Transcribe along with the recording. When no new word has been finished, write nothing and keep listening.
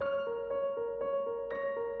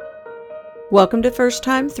Welcome to First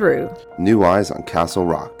Time Through. New Eyes on Castle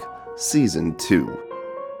Rock, Season 2.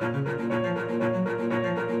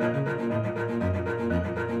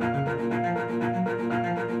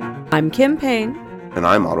 I'm Kim Payne. And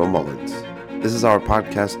I'm Otto Mullins. This is our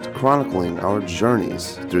podcast chronicling our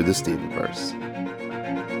journeys through the Stevenverse.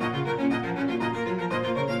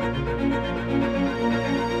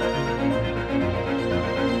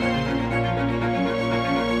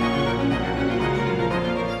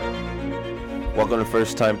 Welcome to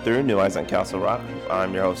First Time Through, New Eyes on Castle Rock.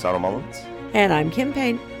 I'm your host, Otto Mullins. And I'm Kim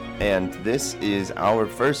Payne. And this is our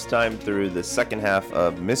first time through the second half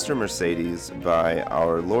of Mr. Mercedes by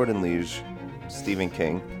our Lord and Liege, Stephen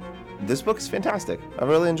King. This book is fantastic. I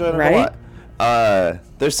really enjoyed it a lot.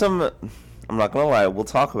 There's some, I'm not going to lie, we'll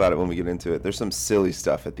talk about it when we get into it. There's some silly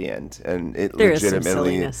stuff at the end, and it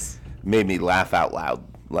legitimately made me laugh out loud.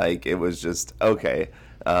 Like, it was just, okay.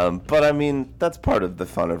 But, I mean, that's part of the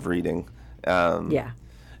fun of reading. Yeah.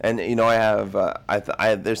 And, you know, I have,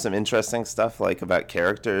 there's some interesting stuff, like, about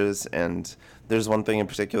characters, and there's one thing in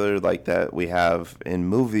particular, like, that we have in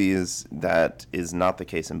movies that is not the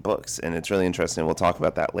case in books, and it's really interesting. We'll talk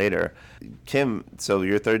about that later. Kim, so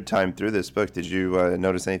your third time through this book, did you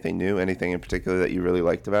notice anything new, anything in particular that you really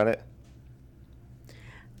liked about it?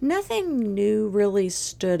 Nothing new really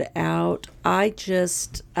stood out. I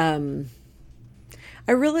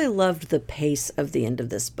really loved the pace of the end of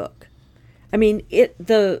this book. I mean, it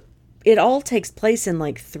all takes place in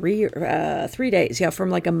like 3 days. Yeah, from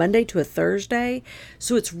like a Monday to a Thursday.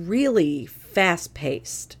 So it's really fast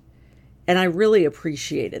paced. And I really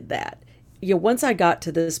appreciated that. You know, once I got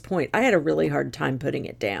to this point, I had a really hard time putting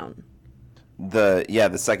it down. The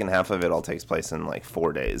second half of it all takes place in like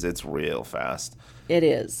 4 days. It's real fast. It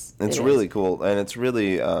is. It's really cool, and it's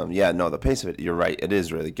really, the pace of it, you're right, it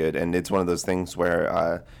is really good, and it's one of those things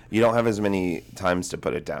where you don't have as many times to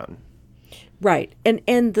put it down. Right, and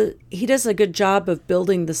he does a good job of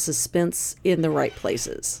building the suspense in the right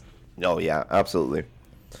places. Oh, yeah, absolutely.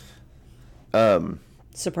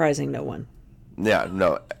 Surprising no one. Yeah,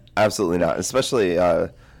 no, absolutely not, especially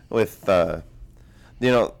with, the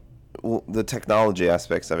technology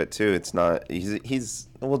aspects of it, too. It's not, he's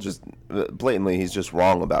just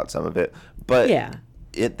wrong about some of it, but yeah.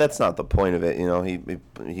 That's not the point of it, you know. He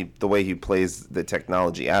the way he plays the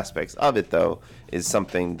technology aspects of it, though, is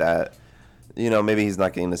something that, you know, maybe he's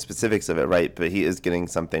not getting the specifics of it right, but he is getting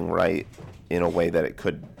something right in a way that it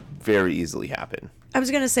could very easily happen. I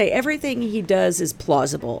was going to say, everything he does is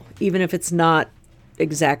plausible, even if it's not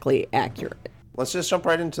exactly accurate. Let's just jump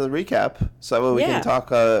right into the recap, so that way we can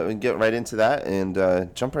talk and get right into that and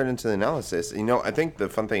jump right into the analysis. You know, I think the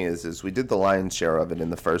fun thing is we did the lion's share of it in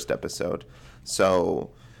the first episode,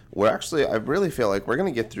 so I really feel like we're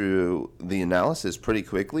going to get through the analysis pretty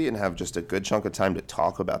quickly and have just a good chunk of time to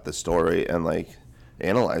talk about the story and, like,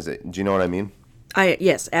 analyze it. Do you know what I mean?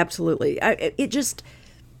 Yes, absolutely.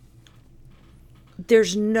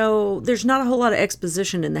 There's not a whole lot of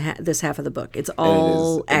exposition in this half of the book. It's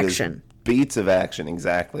all action. Beats of action,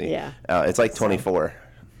 exactly. Yeah. It's like 24.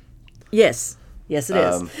 Yes. Yes, it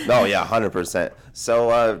is. 100%.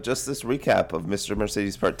 So just this recap of Mr.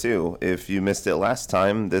 Mercedes Part 2. If you missed it last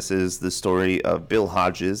time, this is the story of Bill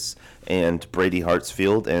Hodges and Brady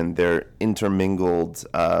Hartsfield and their intermingled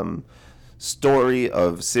story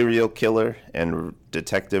of serial killer and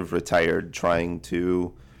detective retired trying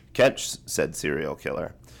to catch said serial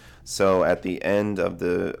killer. So at the end of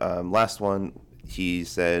the last one, he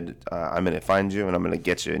said, I'm going to find you and I'm going to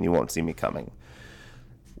get you and you won't see me coming.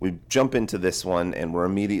 We jump into this one, and we're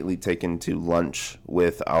immediately taken to lunch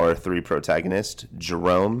with our three protagonists,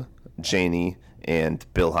 Jerome, Janie, and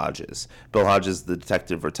Bill Hodges. Bill Hodges, the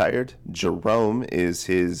detective, retired. Jerome is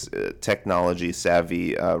his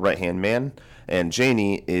technology-savvy right-hand man, and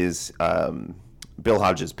Janie is Bill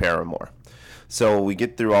Hodges' paramour. So we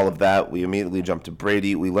get through all of that. We immediately jump to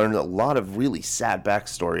Brady. We learn a lot of really sad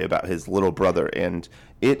backstory about his little brother, and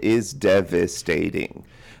it is devastating.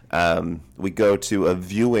 We go to a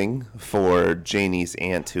viewing for Janie's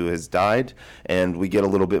aunt who has died, and we get a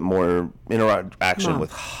little bit more interaction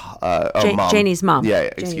with mom. Janie's mom. Yeah,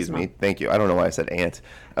 excuse me. Thank you. I don't know why I said aunt.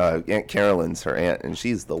 Aunt Carolyn's her aunt, and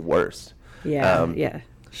she's the worst. Yeah.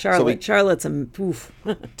 Charlotte's a poof.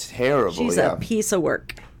 Terrible. She's a piece of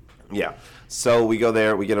work. Yeah. So we go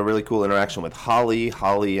there. We get a really cool interaction with Holly.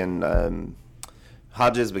 Holly and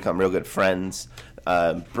Hodges become real good friends.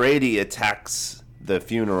 Brady attacks the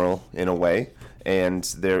funeral in a way, and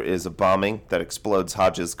there is a bombing that explodes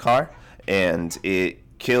Hodges' car, and it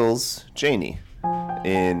kills Janie.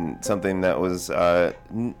 in something that was,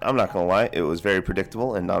 I'm not going to lie, it was very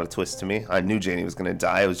predictable and not a twist to me. I knew Janie was going to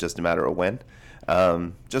die. It was just a matter of when.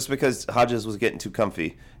 Just because Hodges was getting too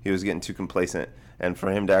comfy. He was getting too complacent. And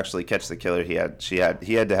for him to actually catch the killer, he had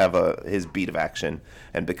to have his beat of action.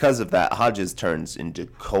 And because of that, Hodges turns into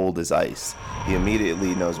cold as ice. He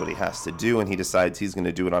immediately knows what he has to do, and he decides he's going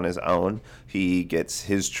to do it on his own. He gets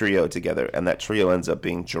his trio together, and that trio ends up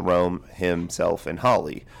being Jerome, himself, and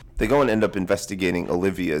Holly. They go and end up investigating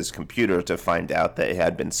Olivia's computer to find out that it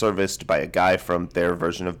had been serviced by a guy from their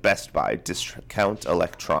version of Best Buy, Discount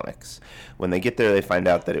Electronics. When they get there, they find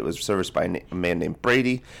out that it was serviced by a man named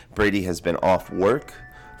Brady. Brady has been off work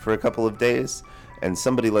for a couple of days, and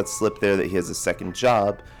somebody lets slip there that he has a second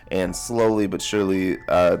job, and slowly but surely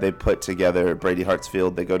they put together Brady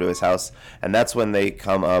Hartsfield. They go to his house, and that's when they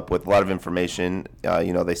come up with a lot of information.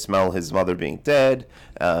 They smell his mother being dead.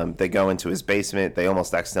 They go into his basement. They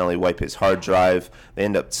almost accidentally wipe his hard drive. They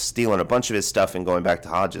end up stealing a bunch of his stuff and going back to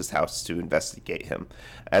Hodges' house to investigate him.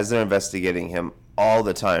 As they're investigating him, all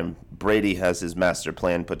the time, Brady has his master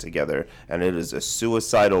plan put together, and it is a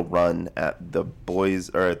suicidal run at the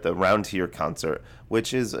Round Here concert,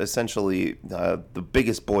 which is essentially the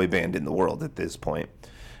biggest boy band in the world at this point.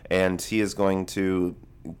 And he is going to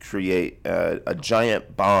create a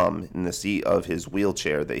giant bomb in the seat of his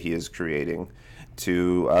wheelchair that he is creating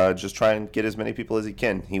to just try and get as many people as he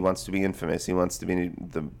can. He wants to be infamous. He wants to be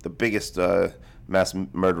the biggest mass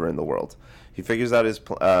murderer in the world. He figures out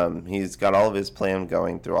he's got all of his plan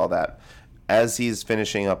going through all that. As he's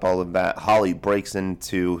finishing up all of that, Holly breaks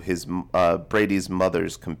into Brady's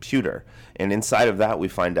mother's computer. And inside of that, we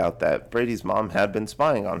find out that Brady's mom had been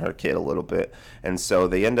spying on her kid a little bit. And so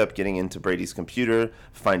they end up getting into Brady's computer,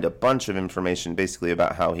 find a bunch of information basically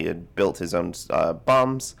about how he had built his own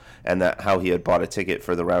bombs and how he had bought a ticket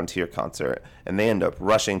for the Round Here concert. And they end up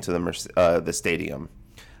rushing to the stadium.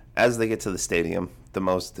 As they get to the stadium,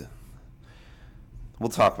 we'll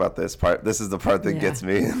talk about this part. This is the part that gets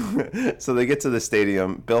me. So they get to the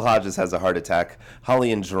stadium. Bill Hodges has a heart attack.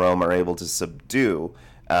 Holly and Jerome are able to subdue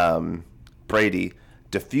Brady,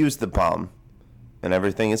 defuse the bomb, and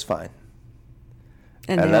everything is fine.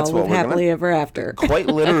 And they all live happily ever after. Quite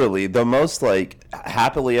literally, the most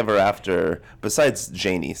happily ever after, besides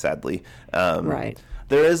Janie, sadly. Right.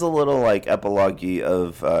 There is a little epilogue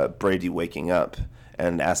of Brady waking up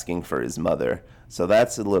and asking for his mother. So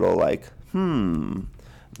that's a little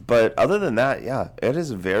But other than that, yeah, it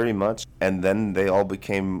is very much. And then they all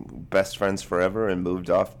became best friends forever and moved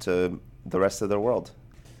off to the rest of their world.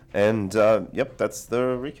 And, that's the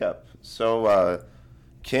recap. So,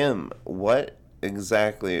 Kim, what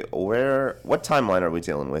timeline are we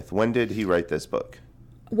dealing with? When did he write this book?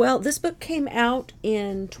 Well, this book came out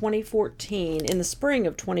in 2014, in the spring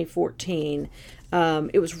of 2014.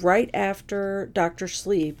 It was right after Dr.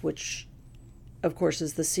 Sleep, which, of course,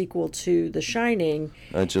 is the sequel to The Shining.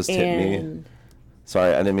 It just hit me.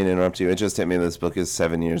 Sorry, I didn't mean to interrupt you. It just hit me this book is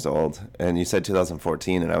 7 years old. And you said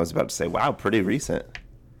 2014, and I was about to say, wow, pretty recent.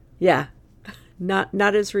 Yeah. Not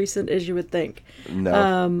as recent as you would think.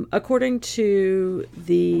 No. According to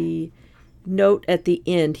the note at the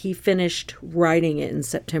end, he finished writing it in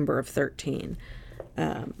September of 2013.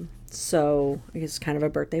 So I guess kind of a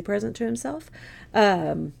birthday present to himself.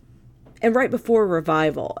 And right before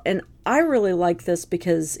Revival. And I really like this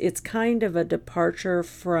because it's kind of a departure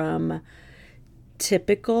from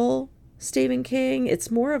typical Stephen King.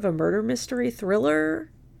 It's more of a murder mystery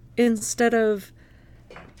thriller instead of,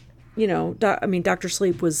 Dr.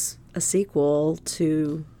 Sleep was a sequel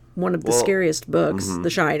to one of the scariest books, The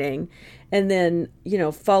Shining, and then,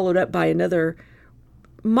 followed up by another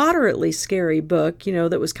moderately scary book,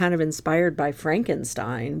 that was kind of inspired by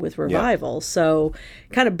Frankenstein with Revival. Yeah. So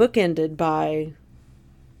kind of bookended by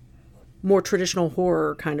more traditional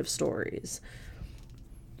horror kind of stories.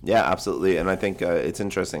 Yeah, absolutely. And I think it's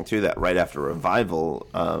interesting, too, that right after Revival,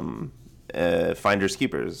 Finders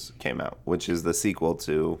Keepers came out, which is the sequel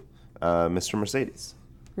to Mr. Mercedes.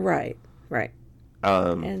 Right.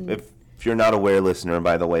 If you're not aware, listener,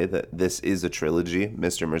 by the way, that this is a trilogy.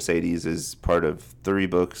 Mr. Mercedes is part of 3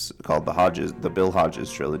 books called the Bill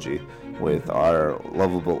Hodges trilogy, with our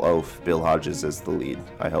lovable oaf, Bill Hodges, as the lead,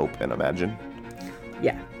 I hope and imagine.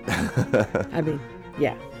 Yeah.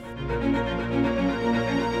 Yeah.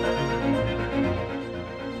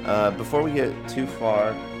 Before we get too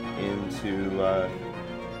far into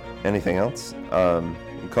anything else, a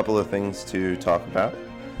couple of things to talk about.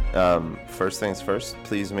 First things first,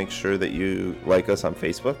 please make sure that you like us on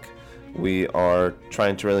Facebook. We are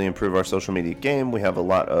trying to really improve our social media game. We have a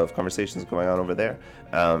lot of conversations going on over there.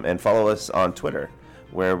 And follow us on Twitter,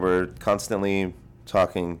 where we're constantly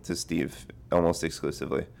talking to Steve almost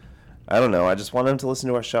exclusively. I don't know. I just want him to listen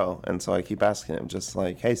to our show. And so I keep asking him, just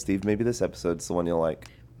like, hey, Steve, maybe this episode's the one you'll like.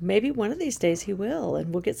 Maybe one of these days he will,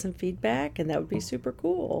 and we'll get some feedback, and that would be super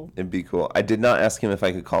cool. It'd be cool. I did not ask him if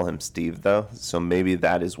I could call him Steve, though, so maybe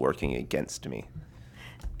that is working against me.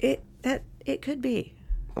 It could be.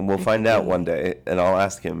 And we'll find out one day, and I'll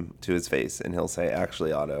ask him to his face, and he'll say,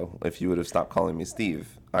 actually, Otto, if you would have stopped calling me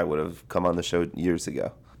Steve, I would have come on the show years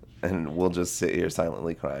ago. And we'll just sit here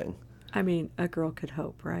silently crying. I mean, a girl could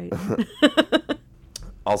hope, right?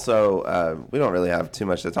 Also, we don't really have too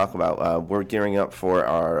much to talk about. We're gearing up for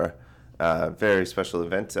our very special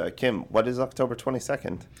event. Kim, what is October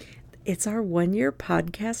 22nd? It's our 1-year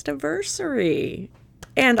podcast anniversary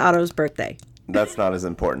and Otto's birthday. That's not as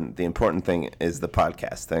important. The important thing is the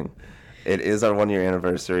podcast thing. It is our 1-year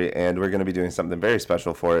anniversary, and we're going to be doing something very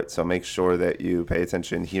special for it. So make sure that you pay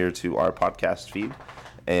attention here to our podcast feed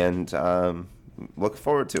and look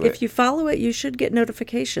forward to it. If you follow it, you should get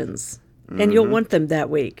notifications, and you'll want them that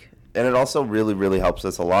week. And it also really, really helps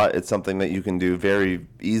us a lot. It's something that you can do very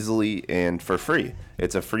easily and for free.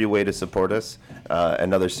 It's a free way to support us.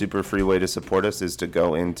 Another super free way to support us is to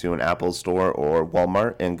go into an Apple store or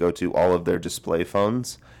Walmart and go to all of their display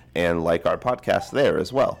phones and like our podcast there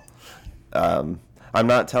as well. I'm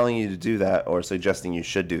not telling you to do that or suggesting you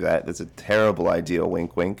should do that. That's a terrible idea,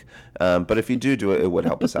 wink, wink. But if you do it, it would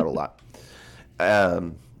help us out a lot.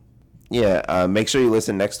 Make sure you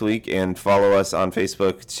listen next week and follow us on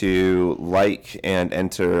Facebook to like and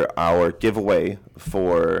enter our giveaway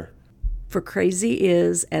for Crazy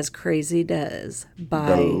Is As Crazy Does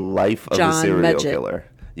by The Life of John a Serial Mudgett. Killer.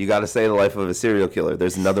 You got to say The Life of a Serial Killer.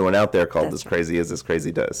 There's another one out there called That's As Crazy As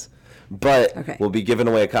Crazy Does. But we'll be giving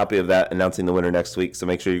away a copy of that, announcing the winner next week. So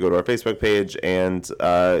make sure you go to our Facebook page and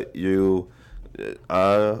you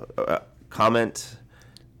comment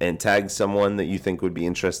and tag someone that you think would be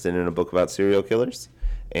interested in a book about serial killers,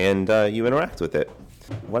 and you interact with it.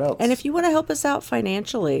 What else? And if you want to help us out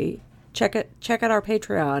financially, check out our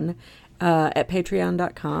Patreon at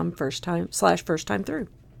patreon.com/first time through.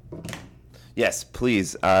 Yes,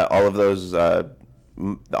 please. All of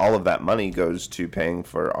that money goes to paying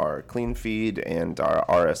for our clean feed and our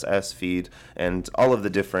RSS feed and all of the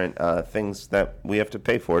different things that we have to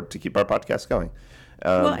pay for to keep our podcast going.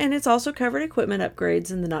 And it's also covered equipment upgrades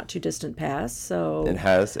in the not too distant past. So it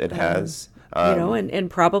has. And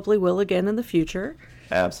probably will again in the future.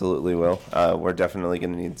 Absolutely will. We're definitely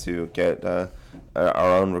going to need to get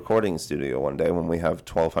our own recording studio one day when we have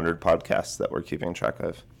 1,200 podcasts that we're keeping track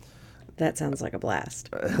of. That sounds like a blast.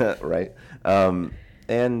 Right. And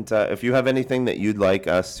if you have anything that you'd like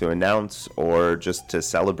us to announce or just to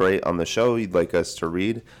celebrate on the show, you'd like us to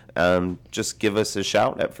read, just give us a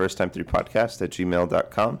shout at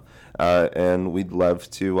firsttimethrewpodcast@gmail.com. And we'd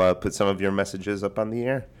love to put some of your messages up on the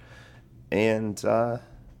air. And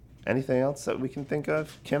anything else that we can think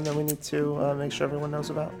of, Kim, that we need to make sure everyone knows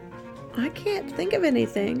about? I can't think of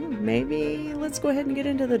anything. Maybe let's go ahead and get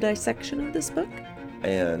into the dissection of this book.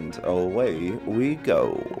 And away we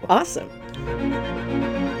go. Awesome.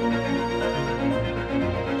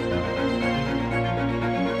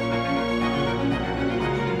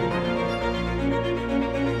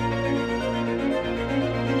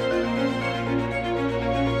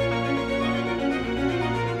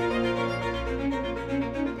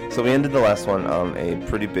 So we ended the last one on a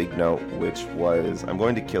pretty big note, which was, I'm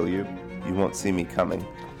going to kill you. You won't see me coming.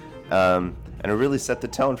 And it really set the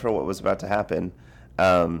tone for what was about to happen.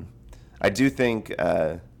 I do think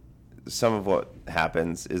some of what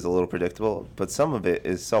happens is a little predictable, but some of it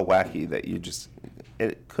is so wacky that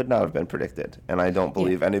it could not have been predicted. And I don't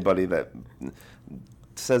believe anybody that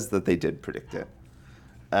says that they did predict it.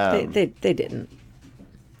 They didn't.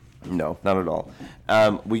 No, not at all.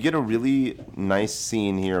 We get a really nice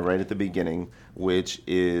scene here right at the beginning, which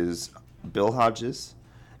is Bill Hodges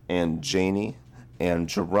and Janie and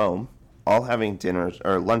Jerome all having dinner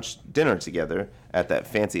together at that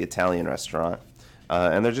fancy Italian restaurant.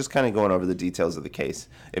 And they're just kind of going over the details of the case.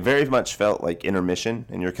 It very much felt like intermission,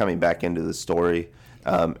 and you're coming back into the story,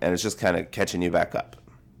 and it's just kind of catching you back up.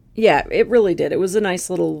 Yeah, it really did. It was a nice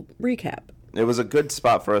little recap. It was a good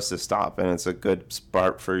spot for us to stop, and it's a good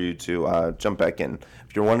spot for you to jump back in.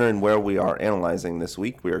 If you're wondering where we are analyzing this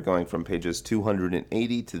week, we are going from pages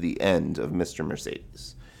 280 to the end of Mr.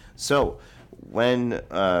 Mercedes. So when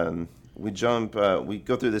we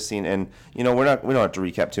go through this scene, and we don't have to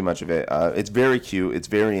recap too much of it. It's very cute. It's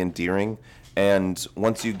very endearing. And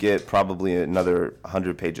once you get probably another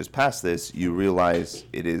 100 pages past this, you realize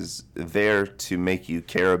it is there to make you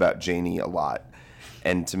care about Janie a lot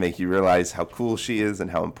and to make you realize how cool she is and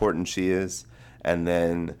how important she is. And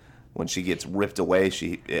then when she gets ripped away,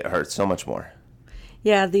 it hurts so much more.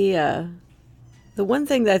 Yeah, the one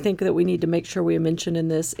thing that I think that we need to make sure we mention in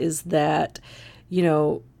this is that, you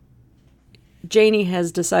know, Janie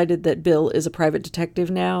has decided that Bill is a private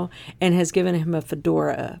detective now and has given him a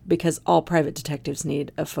fedora because all private detectives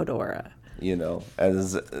need a fedora. You know,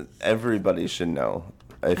 as everybody should know,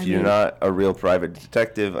 you're not a real private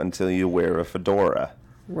detective until you wear a fedora.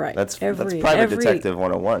 Right. That's private detective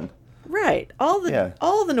 101. Right. All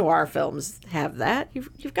the noir films have that.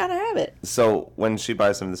 You've got to have it. So when she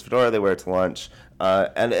buys him this fedora, they wear it to lunch,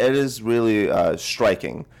 and it is really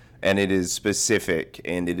striking. And it is specific,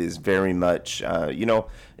 and it is very much,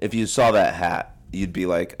 if you saw that hat, you'd be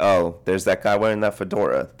like, oh, there's that guy wearing that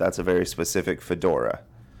fedora. That's a very specific fedora.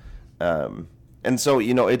 And so,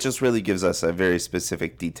 it just really gives us a very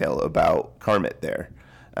specific detail about Kermit there,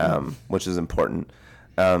 which is important.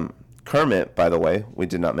 Kermit, by the way, we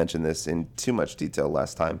did not mention this in too much detail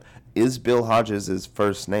last time, is Bill Hodges'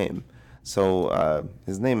 first name. So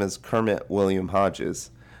his name is Kermit William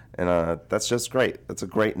Hodges. And that's just great. That's a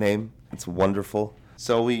great name. It's wonderful.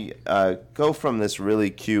 So we go from this really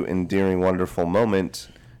cute, endearing, wonderful moment,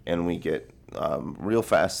 and we get real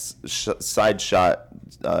fast side shot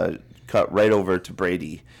cut right over to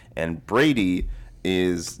Brady. And Brady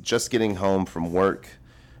is just getting home from work.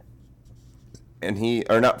 And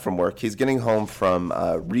not from work. He's getting home from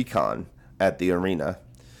recon at the arena.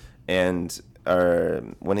 And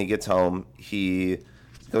when he gets home, he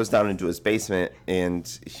goes down into his basement,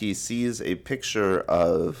 and he sees a picture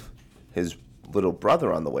of his little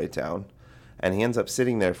brother on the way down, and he ends up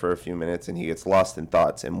sitting there for a few minutes, and he gets lost in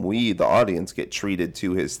thoughts, and we, the audience, get treated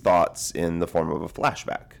to his thoughts in the form of a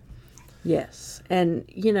flashback. Yes, and,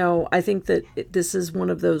 I think that this is one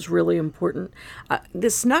of those really important,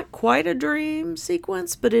 this is not quite a dream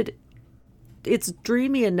sequence, but it's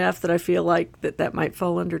dreamy enough that I feel like that might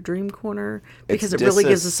fall under Dream Corner, because it really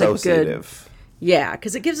gives us a good... Yeah,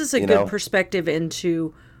 because it gives us a good perspective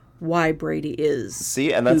into why Brady is.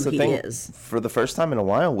 See, and that's the thing. For the first time in a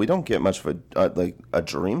while, we don't get much of a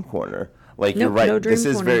dream corner. You're right. This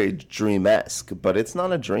is very dream-esque, but it's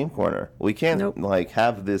not a dream corner. We can't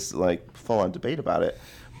have this full-on debate about it.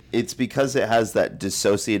 It's because it has that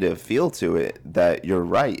dissociative feel to it that you're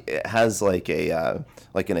right. It has an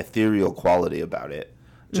ethereal quality about it.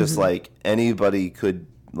 Just like anybody could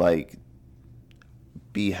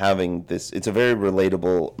be having this. It's a very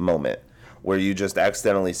relatable moment where you just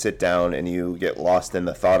accidentally sit down and you get lost in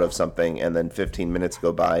the thought of something, and then 15 minutes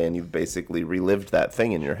go by and you've basically relived that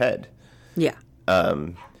thing in your head. Yeah.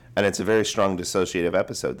 And it's a very strong dissociative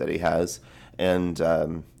episode that he has. And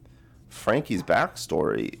Frankie's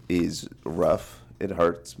backstory is rough. It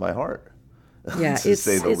hurts my heart. Yeah, to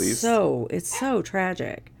say the least. It's so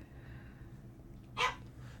tragic.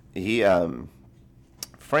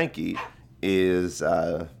 Frankie is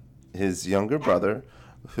his younger brother,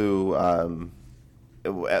 who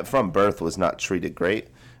from birth was not treated great,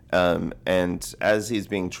 and as he's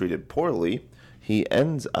being treated poorly, he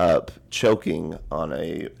ends up choking on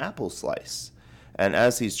a apple slice. And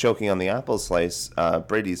as he's choking on the apple slice,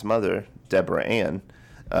 Brady's mother, Deborah Ann,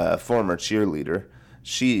 former cheerleader,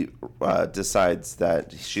 she decides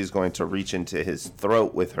that she's going to reach into his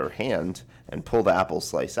throat with her hand and pull the apple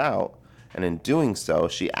slice out. And in doing so,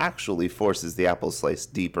 she actually forces the apple slice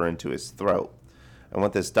deeper into his throat. And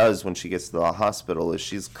what this does when she gets to the hospital is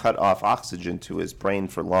she's cut off oxygen to his brain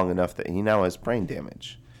for long enough that he now has brain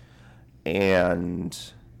damage. And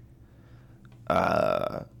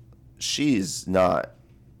she's not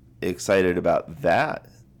excited about that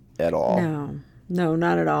at all. No,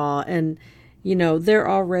 not at all. And, they're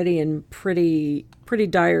already in pretty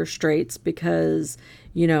dire straits because...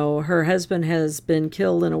 her husband has been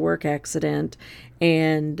killed in a work accident,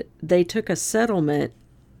 and they took a settlement,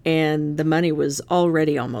 and the money was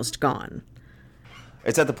already almost gone.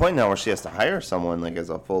 It's at the point now where she has to hire someone as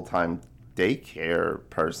a full-time daycare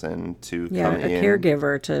person to come in. A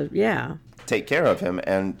caregiver to, take care of him,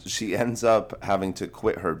 and she ends up having to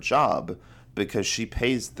quit her job because she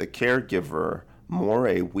pays the caregiver more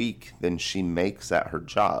a week than she makes at her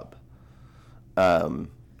job.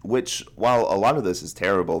 Which, while a lot of this is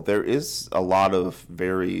terrible, there is a lot of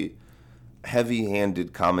very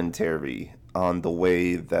heavy-handed commentary on the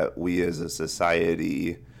way that we as a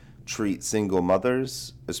society treat single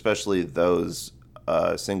mothers, especially those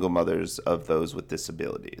single mothers of those with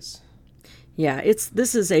disabilities. Yeah,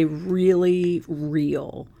 this is a really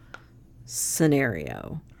real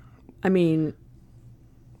scenario. I mean,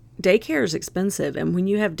 daycare is expensive, and when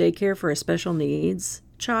you have daycare for a special needs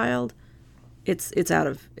child, it's out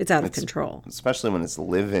of control. Especially when it's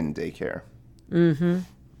live-in daycare. Mm-hmm.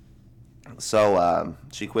 So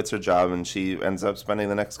she quits her job and she ends up spending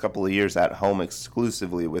the next couple of years at home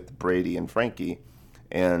exclusively with Brady and Frankie.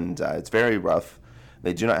 And it's very rough.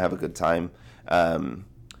 They do not have a good time.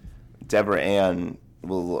 Deborah Ann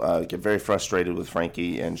will get very frustrated with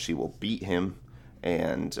Frankie, and she will beat him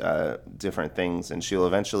and different things. And she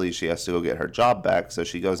has to go get her job back. So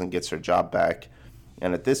she goes and gets her job back.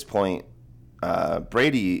 And at this point,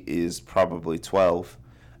 Brady is probably 12,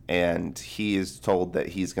 and he is told that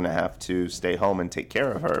he's going to have to stay home and take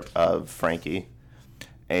care of Frankie.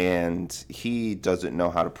 And he doesn't know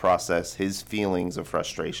how to process his feelings of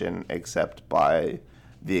frustration except by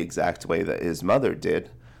the exact way that his mother did.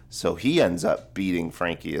 So he ends up beating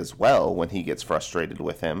Frankie as well when he gets frustrated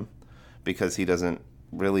with him, because he doesn't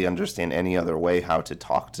really understand any other way how to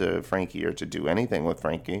talk to Frankie or to do anything with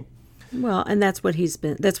Frankie. Well, and that's what he's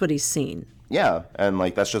seen. Yeah, and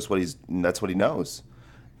like that's what he knows.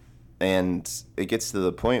 And it gets to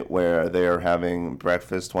the point where they're having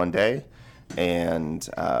breakfast one day, and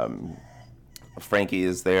Frankie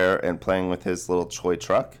is there and playing with his little toy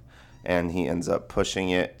truck, and he ends up pushing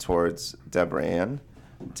it towards Deborah Ann.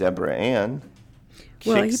 Deborah Ann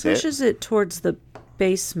kicks Well, he pushes it towards the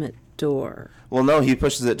basement door. Well, no, he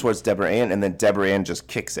pushes it towards Deborah Ann, and then Deborah Ann just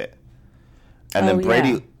kicks it. And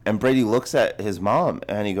then Brady looks at his mom,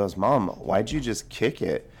 and he goes, "Mom, why'd you just kick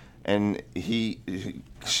it?" And she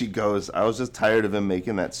goes, "I was just tired of him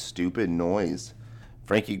making that stupid noise."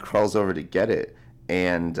 Frankie crawls over to get it,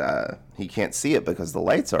 and he can't see it because the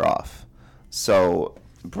lights are off. So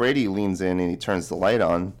Brady leans in and he turns the light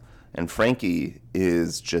on, and Frankie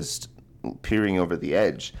is just peering over the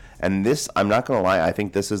edge. And this, I'm not going to lie, I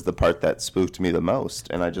think this is the part that spooked me the most.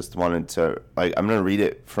 And I just wanted to, I'm going to read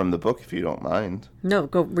it from the book if you don't mind. No,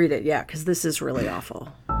 go read it, yeah, because this is really awful.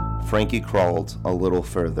 Frankie crawled a little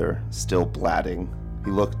further, still blatting.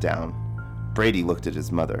 He looked down. Brady looked at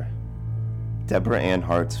his mother. Deborah Ann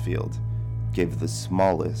Hartsfield gave the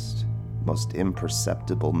smallest, most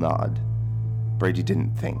imperceptible nod. Brady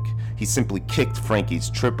didn't think. He simply kicked Frankie's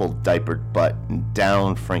triple-diapered butt, and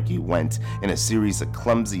down Frankie went in a series of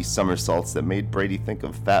clumsy somersaults that made Brady think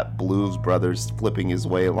of Fat Blues Brothers flipping his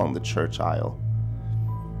way along the church aisle.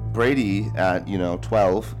 Brady, at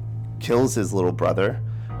 12, kills his little brother.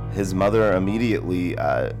 His mother immediately...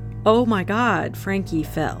 Oh my God, Frankie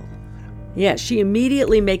fell. Yeah, she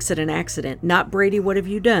immediately makes it an accident. Not Brady, what have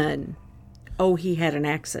you done? Oh, he had an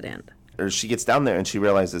accident. Or she gets down there and she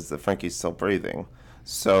realizes that Frankie's still breathing.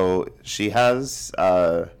 So she has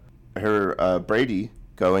her Brady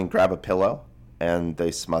go and grab a pillow, and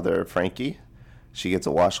they smother Frankie. She gets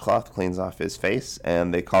a washcloth, cleans off his face,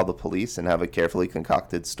 and they call the police and have a carefully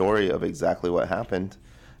concocted story of exactly what happened.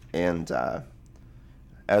 And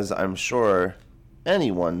as I'm sure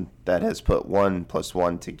anyone that has put 1 +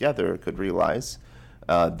 1 together could realize,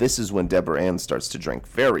 this is when Deborah Ann starts to drink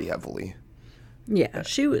very heavily. Yeah,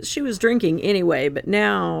 she was drinking anyway, but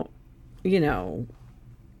now,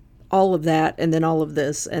 all of that and then all of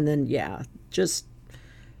this and then, just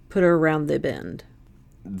put her around the bend.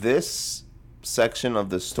 This section of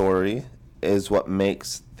the story is what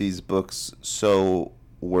makes these books so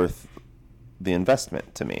worth the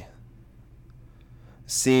investment to me.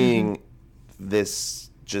 Seeing this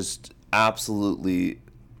just absolutely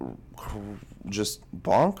just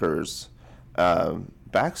bonkers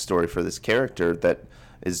backstory for this character that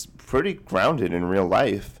is pretty grounded in real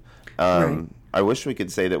life. Right. I wish we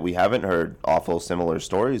could say that we haven't heard awful similar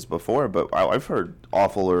stories before, but I've heard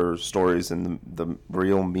awfuler stories in the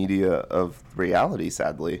real media of reality,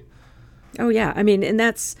 sadly. Oh, yeah. I mean, and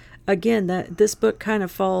that's, again, that this book kind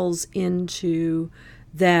of falls into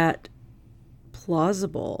that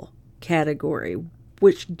plausible category,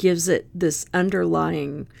 which gives it this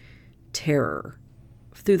underlying terror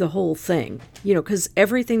through the whole thing, because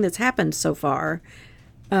everything that's happened so far,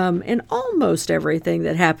 and almost everything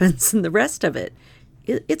that happens in the rest of it,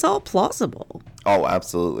 it's all plausible. Oh,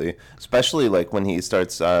 absolutely. Especially like when he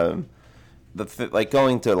starts, going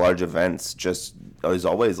to large events just is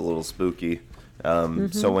always a little spooky.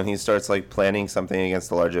 So when he starts like planning something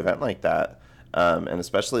against a large event like that, and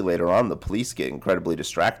especially later on, the police get incredibly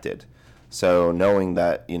distracted. So knowing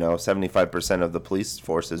that, 75% of the police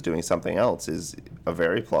force is doing something else is a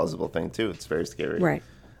very plausible thing, too. It's very scary. Right.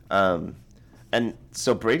 And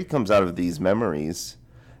so Brady comes out of these memories,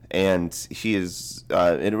 and he is,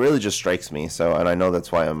 it really just strikes me. So, and I know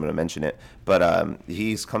that's why I'm going to mention it, but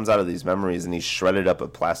he comes out of these memories, and he's shredded up a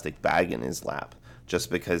plastic bag in his lap just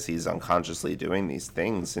because he's unconsciously doing these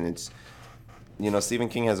things. And it's, Stephen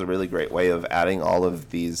King has a really great way of adding all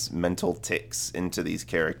of these mental tics into these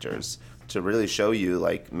characters to really show you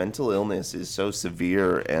like mental illness is so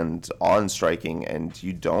severe and awe-striking, and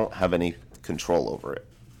you don't have any control over it.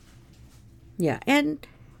 Yeah, and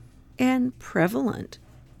prevalent.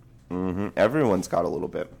 Everyone's got a little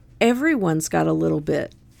bit. Everyone's got a little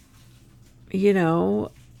bit. You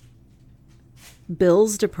know,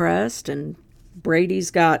 Bill's depressed, and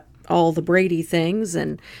Brady's got all the Brady things,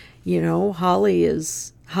 and you know, Holly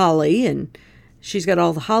is Holly, and she's got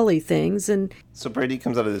all the Holly things. And so Brady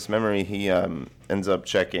comes out of this memory. He ends up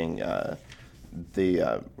checking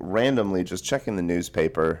randomly just checking the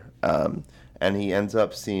newspaper, and he ends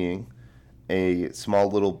up seeing a small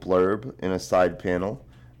little blurb in a side panel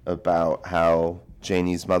about how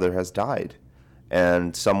Janie's mother has died.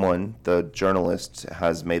 And someone, the journalist,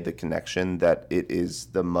 has made the connection that it is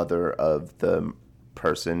the mother of the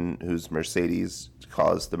person whose Mercedes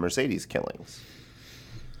caused the Mercedes killings.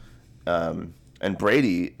 And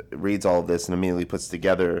Brady reads all of this and immediately puts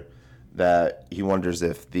together that he wonders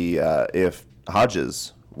if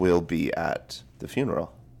Hodges will be at the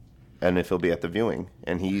funeral and if he'll be at the viewing.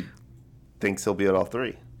 And he thinks he'll be at all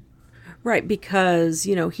three. Right, because,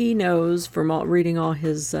 you know, he knows from reading all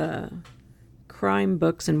his crime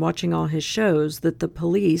books and watching all his shows that the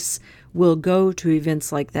police will go to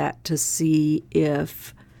events like that to see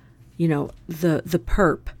if, you know, the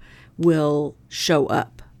perp will show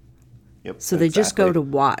up. Yep. So they just go to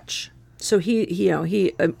watch. So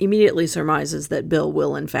he immediately surmises that Bill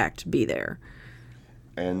will in fact be there.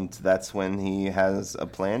 And that's when he has a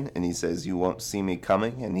plan, and he says, "You won't see me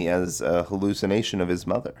coming," and he has a hallucination of his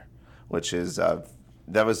mother, which is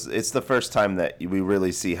it's the first time that we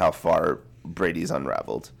really see how far Brady's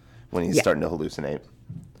unraveled when he's starting to hallucinate.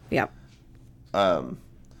 Yeah.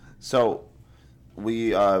 So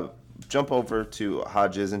we jump over to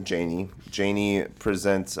Hodges and Janie. Janie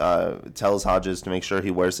tells Hodges to make sure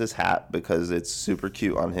he wears his hat because it's super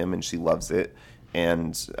cute on him, and she loves it.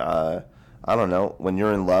 And I don't know, when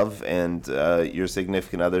you're in love and your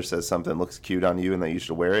significant other says something looks cute on you and that you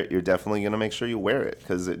should wear it, you're definitely going to make sure you wear it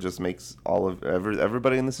because it just makes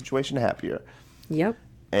everybody in the situation happier. Yep.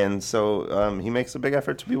 And so he makes a big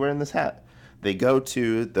effort to be wearing this hat. They go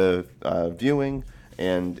to the viewing,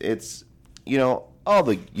 and it's, you know, all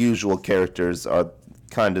the usual characters are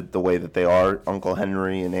kind of the way that they are. Uncle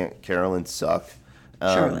Henry and Aunt Carolyn suck.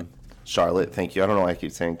 Charlotte, thank you. I don't know why I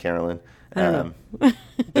keep saying Carolyn. I don't know.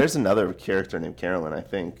 There's another character named Carolyn, I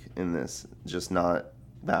think, in this, just not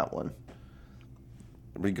that one.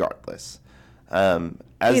 Regardless. As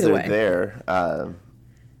Either they're way. there,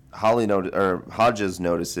 Hodges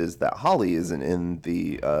notices that Holly isn't in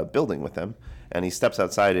the building with him, and he steps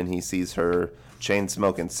outside and he sees her chain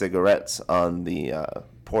smoking cigarettes on the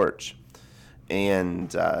porch,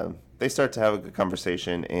 and they start to have a good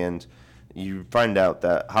conversation, and you find out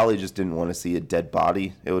that Holly just didn't want to see a dead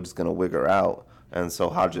body. It was just going to wig her out, and so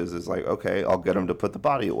Hodges is like, okay, I'll get him to put the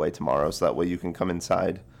body away tomorrow so that way you can come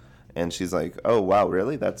inside. And she's like, oh, wow,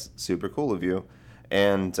 really? That's super cool of you.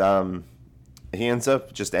 And he ends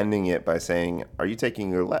up just ending it by saying, are you taking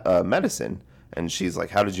your medicine? And she's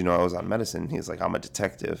like, how did you know I was on medicine? He's like, I'm a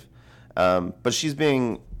detective. But she's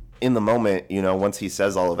being in the moment, you know, once he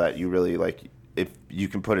says all of that, you really, like, if you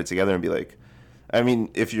can put it together and be like, I mean,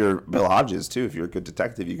 if you're Bill Hodges, too, if you're a good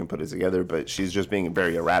detective, you can put it together, but she's just being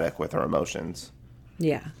very erratic with her emotions.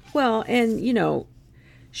 Yeah. Well, and, you know,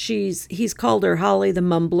 he's called her Holly the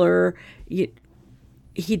Mumbler. He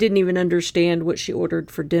didn't even understand what she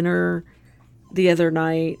ordered for dinner the other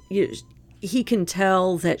night. He can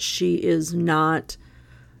tell that she is not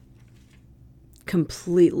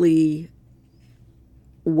completely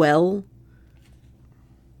well.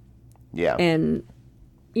 Yeah. And,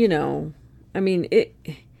 you know, I mean,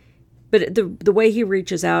 but the way he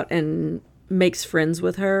reaches out and makes friends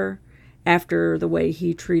with her after the way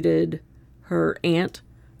he treated her aunt,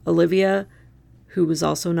 Olivia, who was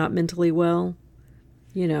also not mentally well,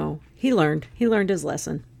 you know, he learned his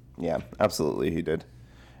lesson. Yeah, absolutely, he did.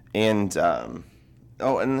 And,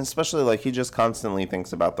 and especially, like, he just constantly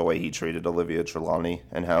thinks about the way he treated Olivia Trelawney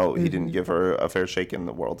and how he didn't give her a fair shake in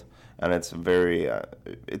the world. And it's a very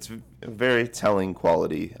telling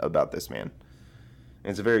quality about this man.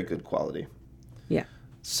 It's a very good quality. Yeah.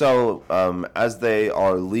 So, as they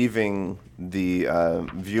are leaving the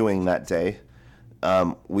viewing that day,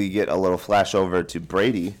 we get a little flash over to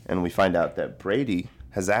Brady, and we find out that Brady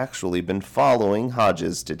has actually been following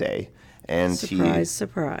Hodges today. And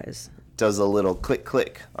surprise. Does a little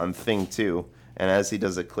click on Thing 2. And as he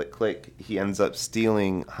does a click, he ends up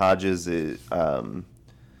stealing Hodges'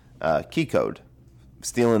 key code,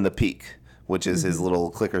 stealing the peak, which is his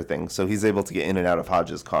little clicker thing. So he's able to get in and out of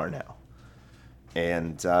Hodges' car now.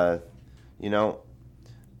 And, you know,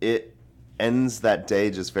 ends that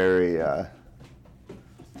day just very.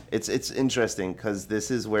 It's interesting because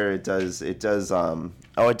this is where it does.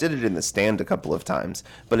 I did it in The Stand a couple of times,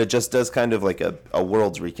 but it just does kind of like a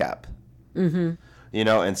world's recap. Mm-hmm. You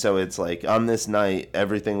know, and so it's like on this night,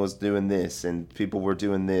 everything was doing this, and people were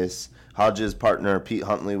doing this. Hodges' partner, Pete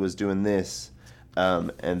Huntley, was doing this.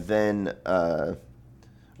 And then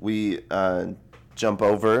we jump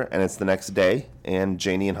over, and it's the next day, and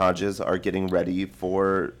Janie and Hodges are getting ready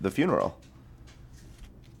for the funeral.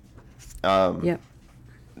 Yep.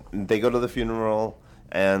 They go to the funeral,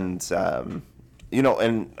 and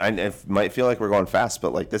and it might feel like we're going fast,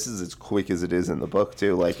 but like this is as quick as it is in the book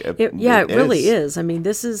too. Like it really is. I mean,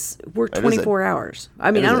 we're 24 hours.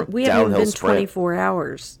 I mean, we haven't even been 24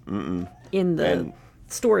 hours in the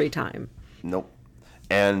story time. Nope.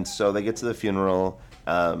 And so they get to the funeral.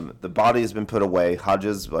 The body has been put away.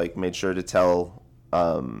 Hodges made sure to tell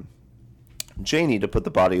Janie to put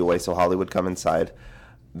the body away so Holly would come inside.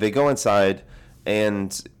 They go inside,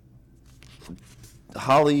 and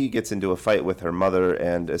Holly gets into a fight with her mother,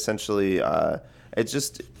 and essentially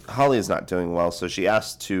Holly is not doing well, so she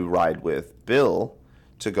asks to ride with Bill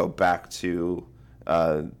to go back to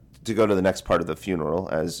go to the next part of the funeral,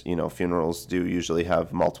 as you know, funerals do usually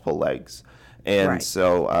have multiple legs. And right.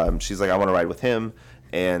 So she's like, I want to ride with him.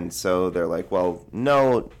 And so they're like, well,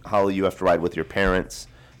 no, Holly, you have to ride with your parents,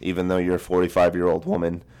 even though you're a 45-year-old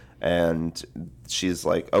woman. And she's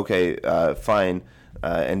like, okay, fine.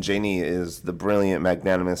 And Janie is the brilliant,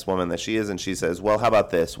 magnanimous woman that she is, and she says, well, how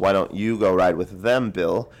about this? Why don't you go ride with them,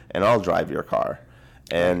 Bill, and I'll drive your car?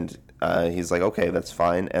 And he's like, okay, that's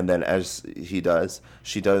fine. And then as she does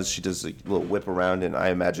a little whip around, and I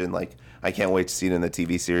imagine, I can't wait to see it in the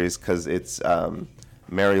TV series because it's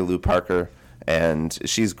Mary Lou Parker, and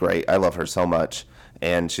she's great. I love her so much.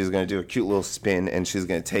 And she's going to do a cute little spin, and she's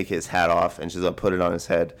going to take his hat off, and she's going to put it on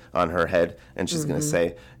her head, and she's going to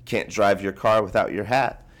say, can't drive your car without your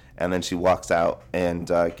hat. And then she walks out and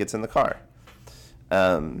gets in the car.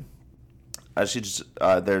 They're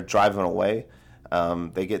driving away.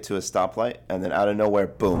 They get to a stoplight, and then out of nowhere,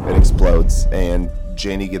 boom, it explodes, and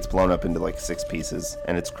Janie gets blown up into 6 pieces,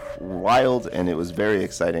 and it's wild, and it was very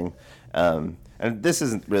exciting. And this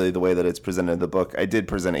isn't really the way that it's presented in the book. I did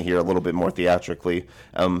present it here a little bit more theatrically.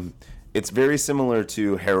 It's very similar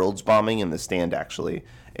to Harold's bombing in The Stand, actually.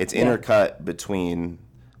 It's intercut between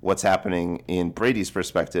what's happening in Brady's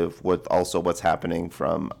perspective with also what's happening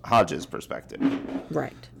from Hodges' perspective.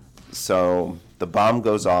 Right. So the bomb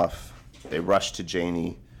goes off. They rush to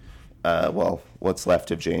Janie. What's left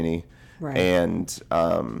of Janie. Right. And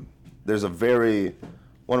there's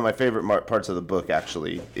one of my favorite parts of the book,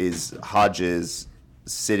 actually, is Hodges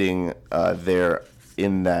sitting there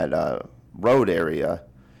in that road area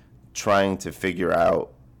trying to figure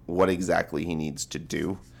out what exactly he needs to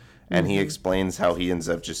do. And he explains how he ends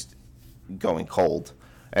up just going cold.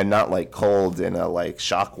 And not cold in a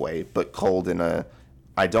shock way, but cold in a,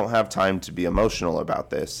 I don't have time to be emotional about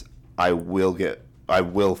this. I will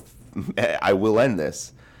end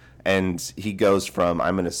this. And he goes from,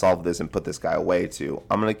 I'm going to solve this and put this guy away, to,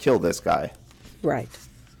 I'm going to kill this guy. Right.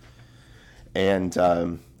 And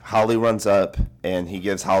Holly runs up, and he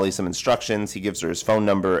gives Holly some instructions. He gives her his phone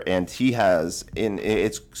number, and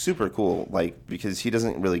it's super cool, because he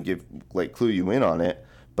doesn't really clue you in on it,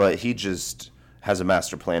 but he just has a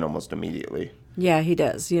master plan almost immediately. Yeah, he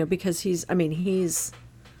does. Because this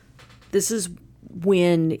is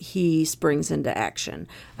when he springs into action.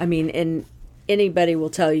 And anybody will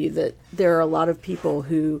tell you that there are a lot of people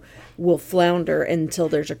who will flounder until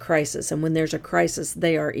there's a crisis. And when there's a crisis,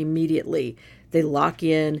 they lock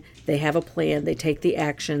in, they have a plan, they take the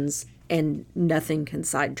actions, and nothing can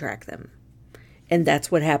sidetrack them. And that's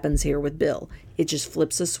what happens here with Bill. It just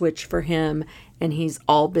flips a switch for him, and he's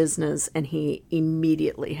all business, and he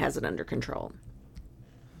immediately has it under control.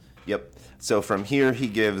 Yep. So from here, he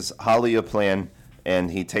gives Holly a plan,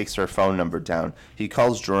 and he takes her phone number down. He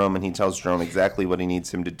calls Jerome, and he tells Jerome exactly what he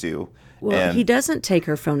needs him to do. Well, he doesn't take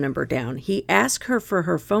her phone number down. He asks her for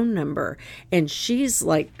her phone number, and she's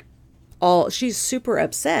she's super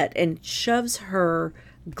upset and shoves her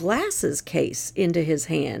glasses case into his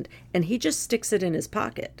hand, and he just sticks it in his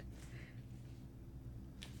pocket.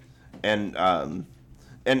 And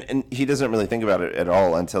he doesn't really think about it at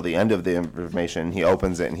all until the end of the information. He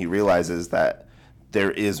opens it, and he realizes that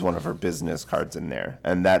there is one of her business cards in there,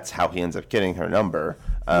 and that's how he ends up getting her number.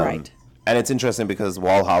 Right. And it's interesting because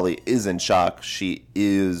while Holly is in shock, she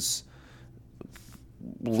is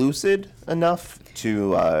lucid enough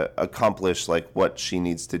to accomplish what she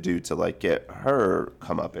needs to do to get her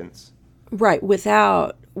comeuppance. Right.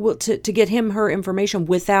 To get him her information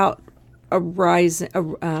without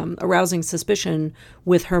arousing suspicion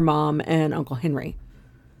with her mom and Uncle Henry.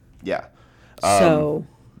 Yeah. So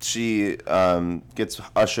She gets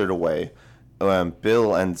ushered away.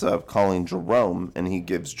 Bill ends up calling Jerome, and he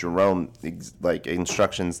gives Jerome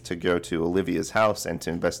instructions to go to Olivia's house and to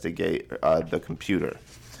investigate the computer.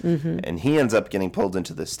 Mm-hmm. And he ends up getting pulled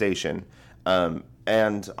into the station.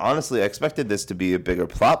 And honestly, I expected this to be a bigger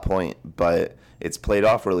plot point, but it's played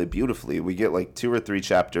off really beautifully. We get like 2 or 3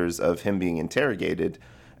 chapters of him being interrogated,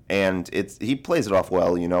 and he plays it off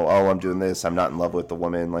well. You know, oh, I'm doing this. I'm not in love with the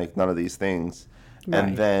woman. Like none of these things. Right.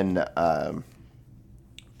 And then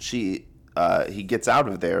he gets out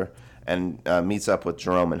of there and meets up with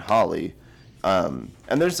Jerome and Holly. And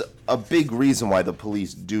there's a big reason why the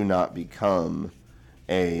police do not become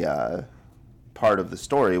a part of the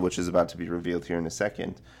story, which is about to be revealed here in a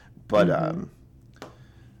second. But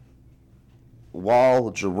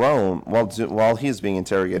while he is being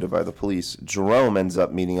interrogated by the police, Jerome ends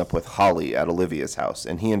up meeting up with Holly at Olivia's house,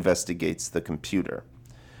 and he investigates the computer.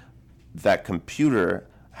 That computer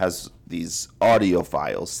has these audio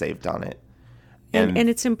files saved on it. And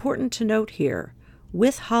it's important to note here,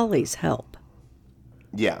 with Holly's help.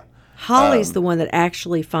 Yeah. Holly's the one that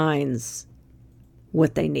actually finds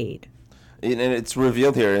what they need. And it's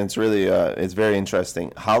revealed here, and it's really it's very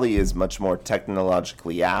interesting. Holly is much more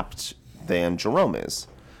technologically apt than Jerome is.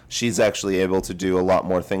 She's actually able to do a lot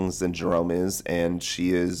more things than Jerome is, and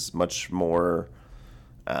she is much more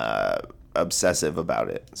obsessive about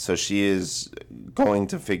it. So she is going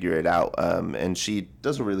to figure it out, and she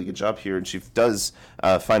does a really good job here, and she does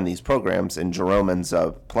find these programs, and Jerome ends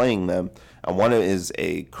up playing them. And one is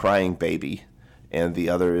a crying baby, and the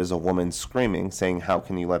other is a woman screaming, saying, "How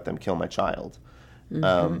can you let them kill my child?"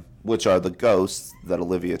 Which are the ghosts that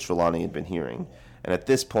Olivia Trelawney had been hearing. And at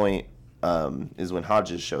this point is when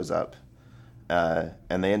Hodges shows up,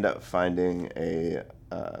 and they end up finding a...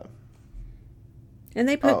 and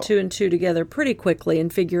they put 2 and 2 together pretty quickly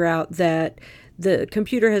and figure out that the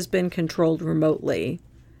computer has been controlled remotely.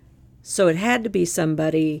 So it had to be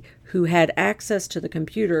somebody who had access to the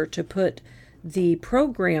computer to put the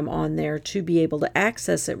program on there to be able to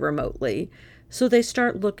access it remotely. So they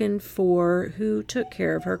start looking for who took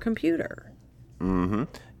care of her computer. Mm-hmm.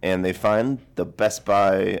 And they find the Best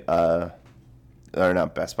Buy, or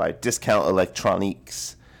not Best Buy, Discount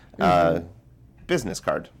Electronics business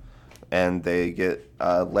card. And they get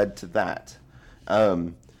led to that.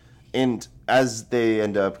 And as they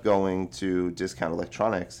end up going to Discount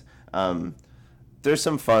Electronics, there's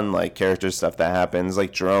some fun character stuff that happens.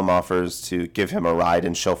 Like Jerome offers to give him a ride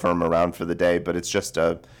and chauffeur him around for the day, but it's just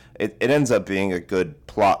it ends up being a good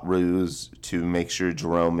plot ruse to make sure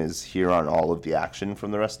Jerome is here on all of the action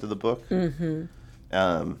from the rest of the book,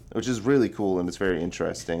 which is really cool, and it's very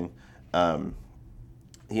interesting.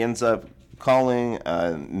 He ends up calling,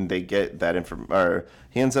 and they get that information.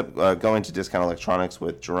 He ends up going to Discount Electronics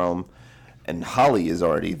with Jerome, and Holly is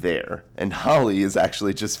already there. And Holly has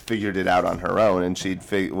actually just figured it out on her own, and she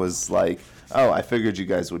was like, "Oh, I figured you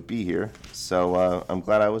guys would be here, so I'm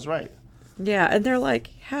glad I was right." Yeah, and they're like,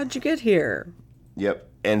 "How'd you get here?" Yep,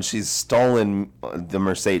 and she's stolen the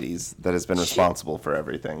Mercedes that has been responsible for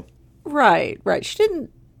everything. Right. She didn't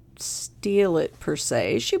steal it per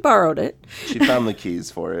se. She borrowed it. She found the keys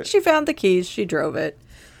for it. She found the keys. She drove it.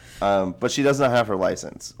 But she does not have her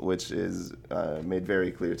license, which is made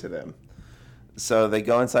very clear to them. So they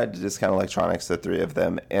go inside to Discount Electronics, the 3 of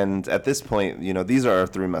them. And at this point, these are our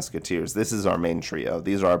 3 musketeers. This is our main trio.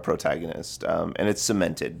 These are our protagonists. And it's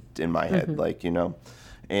cemented in my head,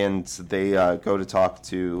 And they go to talk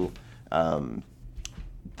to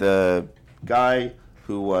the guy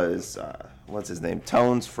who was... what's his name?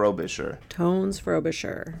 Tones Frobisher.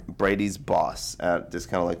 Brady's boss at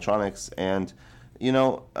Discount Electronics. And,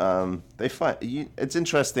 they find... it's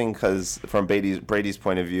interesting because from Brady's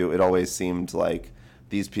point of view, it always seemed like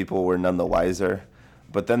these people were none the wiser.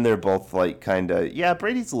 But then they're both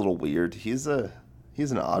Brady's a little weird. He's an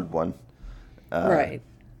odd one. Right.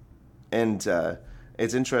 And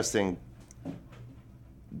it's interesting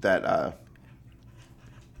that...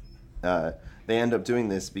 they end up doing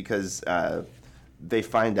this because they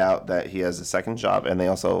find out that he has a second job, and they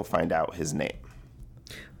also find out his name.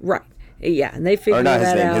 Right. Yeah, and they figured that out. Or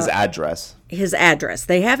not his name, his address. His address.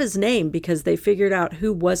 They have his name because they figured out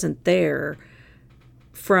who wasn't there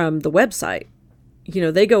from the website.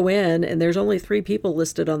 They go in, and there's only 3 people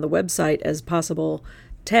listed on the website as possible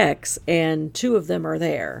techs, and 2 of them are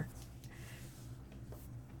there.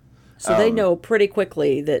 So they know pretty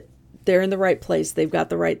quickly that they're in the right place. They've got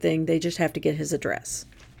the right thing. They just have to get his address,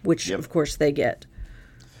 which, of course, they get.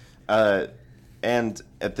 And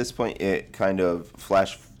at this point, it kind of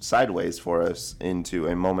flash sideways for us into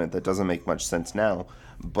a moment that doesn't make much sense now,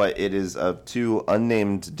 but it is of two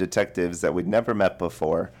unnamed detectives that we'd never met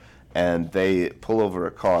before, and they pull over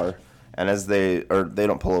a car. And as they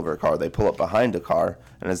don't pull over a car, they pull up behind a car.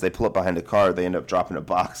 And as they pull up behind a car, they end up dropping a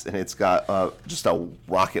box, and it's got just a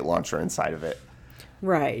rocket launcher inside of it.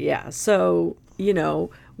 Right, yeah. So,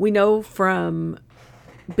 we know from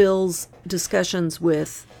Bill's discussions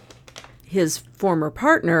with his former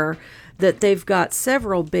partner that they've got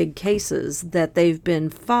several big cases that they've been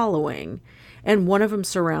following, and one of them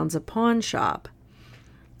surrounds a pawn shop.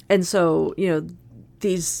 And so,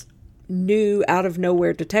 these new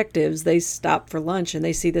out-of-nowhere detectives, they stop for lunch and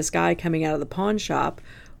they see this guy coming out of the pawn shop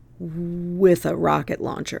with a rocket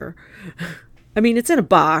launcher. I mean, it's in a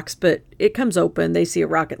box, but it comes open. They see a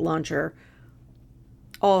rocket launcher.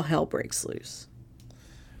 All hell breaks loose.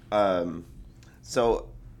 So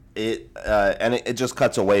it just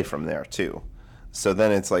cuts away from there too. So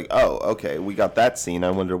then it's like, oh, okay, we got that scene.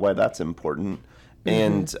 I wonder why that's important.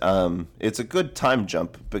 And it's a good time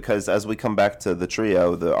jump because as we come back to the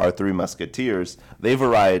trio, our three musketeers, they've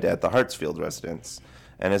arrived at the Hartsfield residence.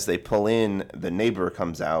 And as they pull in, the neighbor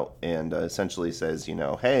comes out and essentially says,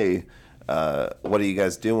 hey, what are you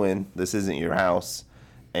guys doing? This isn't your house.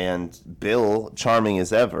 And Bill, charming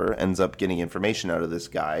as ever, ends up getting information out of this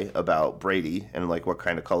guy about Brady and like what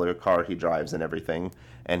kind of color car he drives and everything.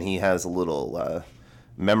 And he has a little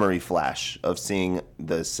memory flash of seeing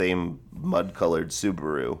the same mud-colored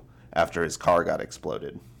Subaru after his car got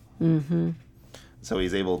exploded. Mm-hmm. So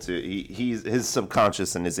he's able to, his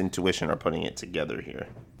subconscious and his intuition are putting it together here.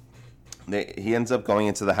 He ends up going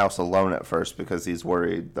into the house alone at first because he's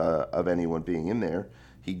worried of anyone being in there.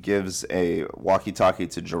 He gives a walkie-talkie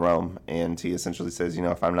to Jerome, and he essentially says,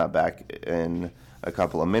 if I'm not back in a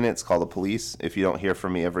couple of minutes, call the police. If you don't hear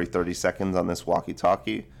from me every 30 seconds on this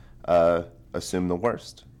walkie-talkie, assume the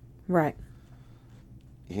worst. Right.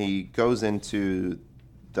 He goes into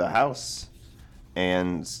the house,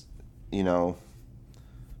 and there's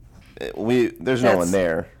no one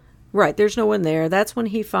there. Right, there's no one there. That's when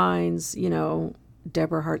he finds,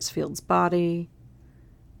 Deborah Hartsfield's body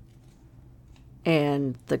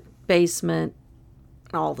and the basement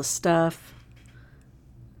and all the stuff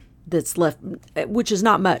that's left, which is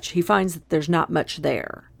not much. He finds that there's not much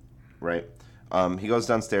there. Right. He goes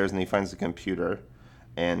downstairs and he finds the computer,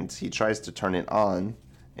 and he tries to turn it on,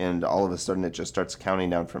 and all of a sudden it just starts counting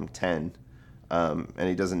down from 10, and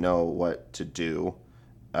he doesn't know what to do.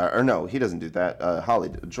 Or no, he doesn't do that.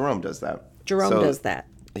 Jerome does that. Jerome does that.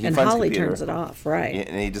 And Holly turns it off, right.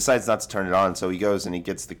 And he decides not to turn it on, so he goes and he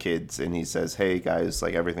gets the kids, and he says, hey, guys,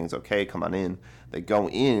 like, everything's okay, come on in. They go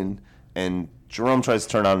in, and Jerome tries to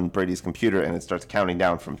turn on Brady's computer, and it starts counting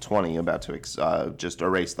down from 20, about to just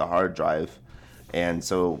erase the hard drive. And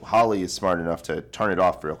so Holly is smart enough to turn it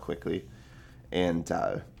off real quickly. And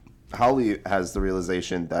Holly has the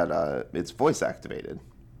realization that it's voice activated.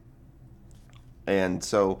 And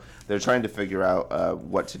so they're trying to figure out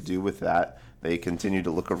what to do with that. They continue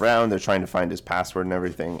to look around. They're trying to find his password and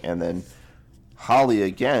everything. And then Holly,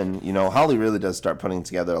 again, Holly really does start putting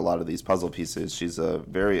together a lot of these puzzle pieces. She's a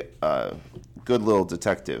very good little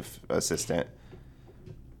detective assistant.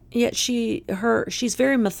 Yeah, she's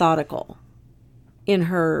very methodical in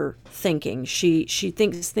her thinking. She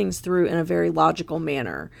thinks things through in a very logical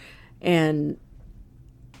manner. And,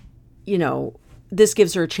 this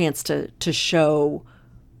gives her a chance to show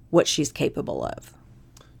what she's capable of.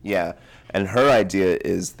 Yeah, and her idea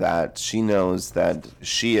is that she knows that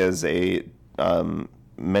she, as a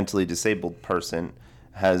mentally disabled person,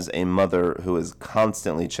 has a mother who is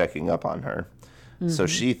constantly checking up on her. Mm-hmm. So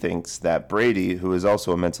she thinks that Brady, who is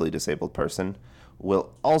also a mentally disabled person,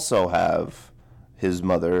 will also have his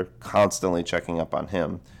mother constantly checking up on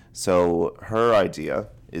him. So her idea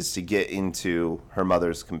is to get into her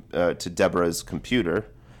mother's, to Deborah's computer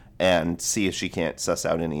and see if she can't suss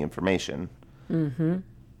out any information. Mm-hmm.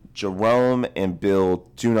 Jerome and Bill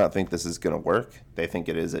do not think this is going to work. They think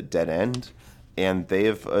it is a dead end, and they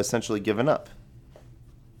have essentially given up.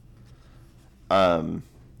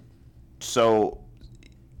 So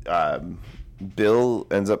Bill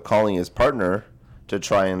ends up calling his partner to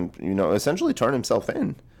try and, essentially turn himself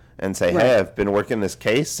in and say, right. Hey, I've been working this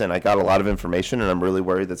case, and I got a lot of information, and I'm really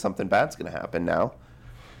worried that something bad's going to happen now.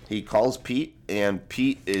 He calls Pete, and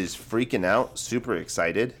Pete is freaking out, super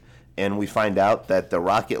excited. And we find out that the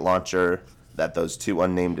rocket launcher that those two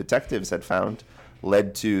unnamed detectives had found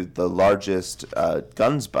led to the largest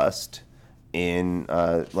guns bust in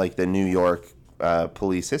the New York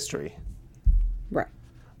police history. Right.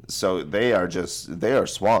 So they are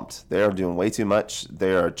swamped. They are doing way too much.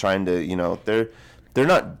 They are trying to, they're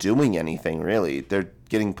not doing anything really. They're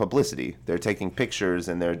getting publicity. They're taking pictures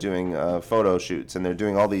and they're doing photo shoots and they're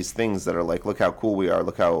doing all these things that are like, look how cool we are,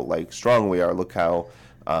 look how like strong we are, look how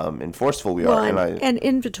enforceful we are. And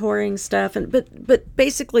inventorying stuff, but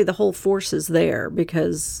basically the whole force is there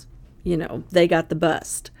because they got the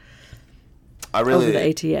bust over the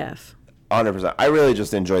ATF. 100%. I really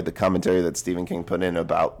just enjoyed the commentary that Stephen King put in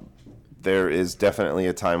about there is definitely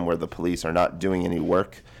a time where the police are not doing any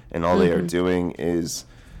work and all they are doing is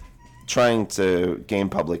trying to gain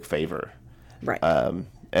public favor. Right.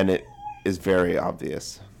 And it is very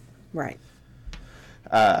obvious. Right.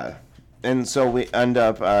 And so we end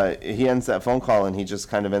up, he ends that phone call and he just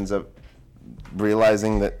kind of ends up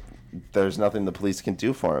realizing that there's nothing the police can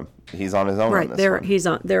do for him. He's on his own. Right. On this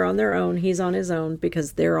one. They're on their own. He's on his own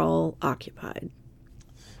because they're all occupied.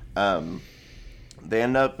 They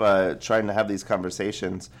end up trying to have these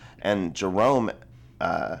conversations, and Jerome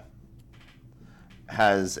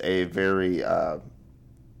has a very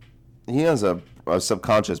he has a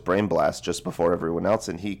subconscious brain blast just before everyone else,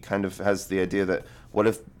 and he kind of has the idea that what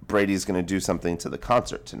if Brady's going to do something to the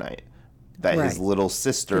concert tonight that his little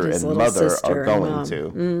sister and mother are going to.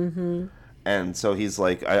 Mm-hmm. And so he's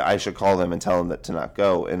like, I should call them and tell them that to not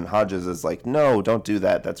go. And Hodges is like, no, don't do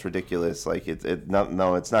that. That's ridiculous. Like, it's not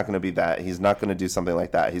going to be that. He's not going to do something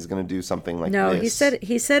like that. He's going to do something like this. No,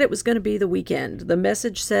 he said it was going to be the weekend. The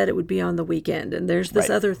message said it would be on the weekend. And there's this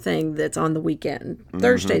other thing that's on the weekend. Mm-hmm.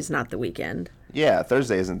 Thursday's not the weekend. Yeah,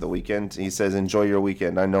 Thursday isn't the weekend. He says, enjoy your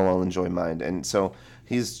weekend. I know I'll enjoy mine. And so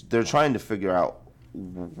they're trying to figure out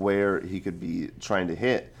where he could be trying to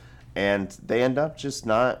hit. And they end up just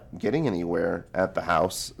not getting anywhere at the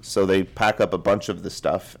house. So they pack up a bunch of the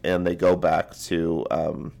stuff and they go back to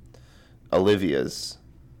Olivia's,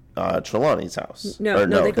 Trelawney's house. They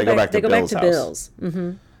go back to Bill's.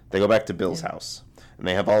 Mm-hmm. They go back to Bill's house. And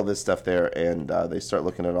they have all this stuff there and they start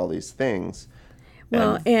looking at all these things.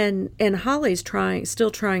 Well, and Holly's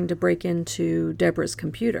still trying to break into Deborah's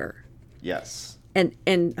computer. Yes.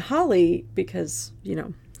 And Holly, because,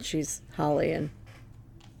 she's Holly and...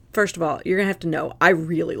 First of all, you're going to have to know, I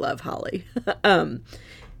really love Holly.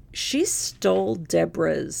 She stole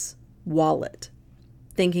Deborah's wallet,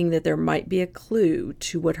 thinking that there might be a clue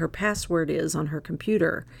to what her password is on her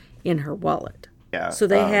computer in her wallet. Yeah. So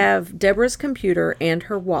they have Deborah's computer and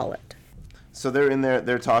her wallet. So they're in there,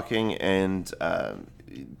 they're talking, and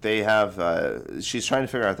they have, she's trying to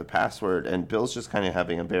figure out the password, and Bill's just kind of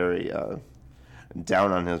having a very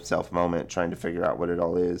down on himself moment, trying to figure out what it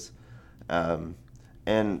all is.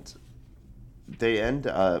 And they end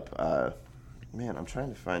up, I'm trying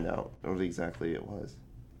to find out what exactly it was.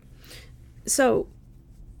 So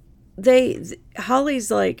Holly's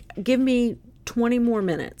like, give me 20 more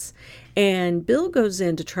minutes. And Bill goes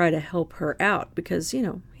in to try to help her out because,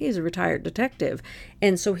 he's a retired detective.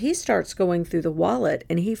 And so he starts going through the wallet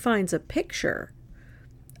and he finds a picture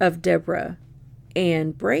of Deborah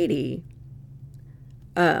and Brady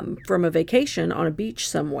from a vacation on a beach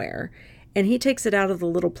somewhere. And he takes it out of the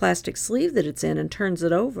little plastic sleeve that it's in and turns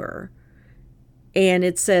it over. And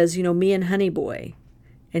it says, me and Honey Boy.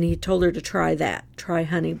 And he told her to try that. Try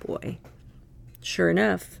Honey Boy. Sure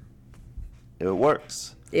enough. It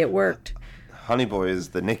works. It worked. Honey Boy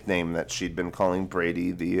is the nickname that she'd been calling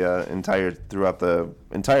Brady throughout the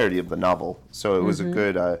entirety of the novel. So it was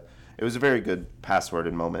it was a very good password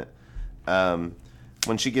and moment.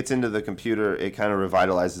 When she gets into the computer, it kind of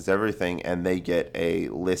revitalizes everything, and they get a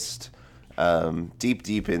list.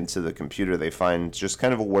 Deep into the computer, they find just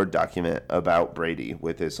kind of a Word document about Brady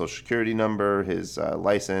with his social security number, his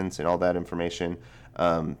license, and all that information.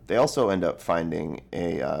 They also end up finding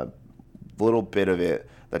a little bit of it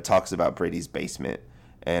that talks about Brady's basement,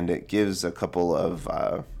 and it gives a couple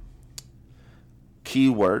of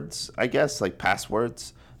keywords, I guess, like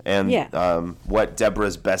passwords, and what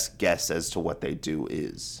Deborah's best guess as to what they do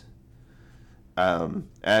is.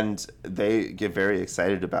 And they get very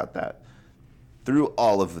excited about that. Through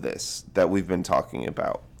all of this that we've been talking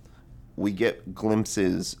about, we get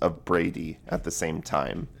glimpses of Brady at the same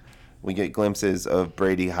time. We get glimpses of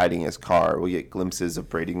Brady hiding his car. We get glimpses of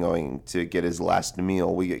Brady going to get his last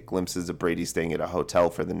meal. We get glimpses of Brady staying at a hotel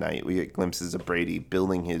for the night. We get glimpses of Brady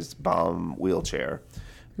building his bomb wheelchair.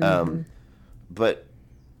 But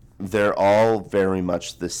they're all very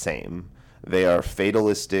much the same. They are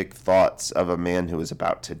fatalistic thoughts of a man who is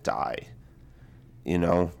about to die. He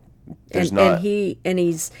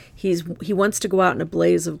wants to go out in a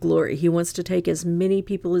blaze of glory. He wants to take as many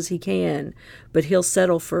people as he can, but he'll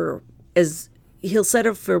settle for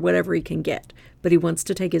whatever he can get. But he wants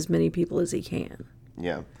to take as many people as he can.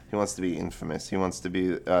 Yeah, he wants to be infamous. He wants to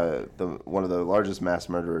be one of the largest mass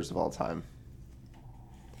murderers of all time.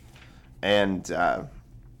 And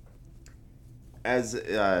as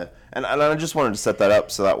and I just wanted to set that up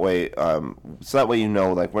so that way you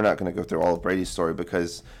know, like, we're not going to go through all of Brady's story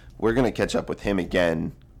because we're going to catch up with him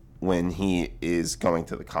again when he is going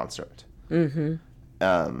to the concert.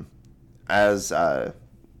 As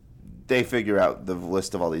they figure out the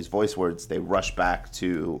list of all these voice words, they rush back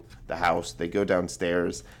to the house. They go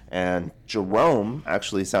downstairs, and Jerome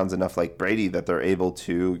actually sounds enough like Brady that they're able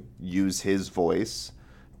to use his voice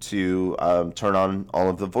to turn on all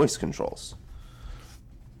of the voice controls.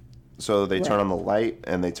 So they turn on the light,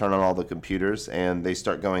 and they turn on all the computers, and they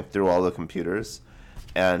start going through all the computers.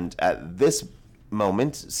 And at this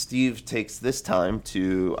moment, Steve takes this time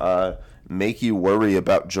to make you worry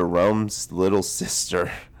about Jerome's little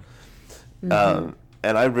sister. And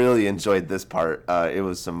I really enjoyed this part. It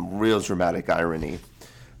was some real dramatic irony.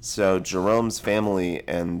 So Jerome's family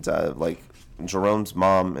and Jerome's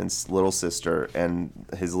mom and little sister and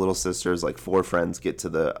his little sister's 4 friends get to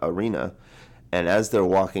the arena. And as they're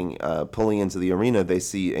walking, pulling into the arena, they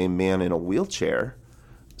see a man in a wheelchair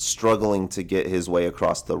struggling to get his way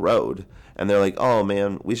across the road. And they're like, oh,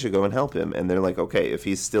 man, we should go and help him. And they're like, okay, if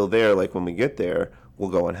he's still there, when we get there, we'll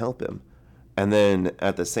go and help him. And then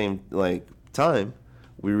at the same time,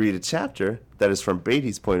 we read a chapter that is from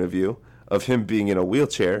Brady's point of view of him being in a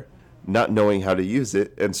wheelchair, not knowing how to use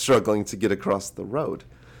it, and struggling to get across the road.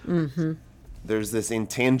 There's this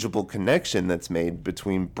intangible connection that's made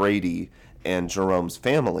between Brady and Jerome's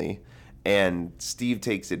family, and Steve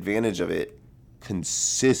takes advantage of it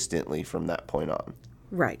consistently from that point on.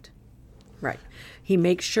 Right. He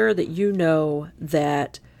makes sure that you know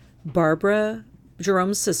that Barbara,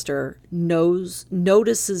 Jerome's sister,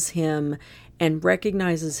 notices him and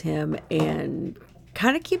recognizes him and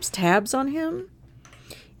kind of keeps tabs on him.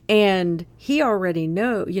 And he already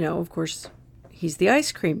of course, he's the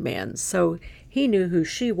ice cream man, so he knew who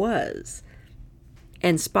she was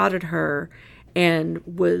and spotted her, and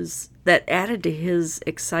that added to his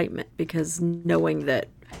excitement because knowing that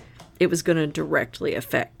it was going to directly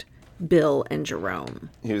affect Bill and Jerome.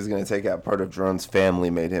 He was going to take out part of Jerome's family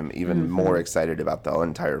made him even more excited about the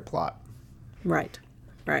entire plot. Right.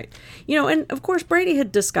 And of course Brady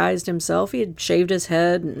had disguised himself. He had shaved his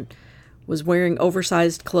head and was wearing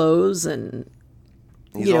oversized clothes, and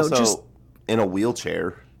he's also just in a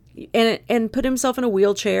wheelchair. And put himself in a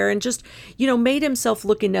wheelchair and just, made himself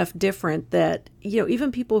look enough different that,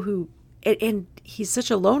 even people who, and he's such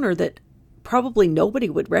a loner that probably nobody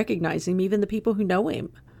would recognize him, even the people who know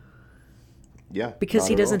him. Yeah. Because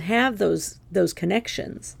he doesn't have those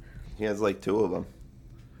connections. He has 2 of them.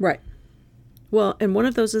 Right. Well, and one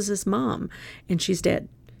of those is his mom, and she's dead.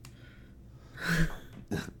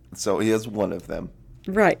 So he has one of them.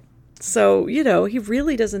 Right. So, he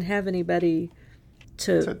really doesn't have anybody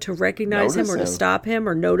to recognize him or to stop him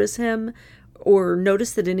or notice him or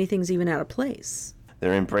notice that anything's even out of place.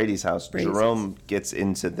 They're in Brady's house. Jerome gets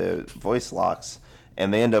into the voice locks,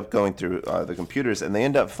 and they end up going through the computers, and they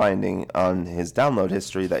end up finding on his download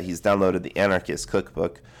history that he's downloaded the Anarchist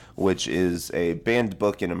Cookbook, which is a banned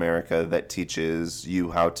book in America that teaches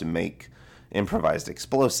you how to make improvised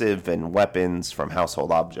explosive and weapons from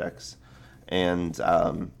household objects. And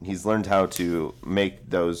he's learned how to make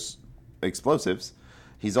those explosives.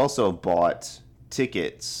 He's also bought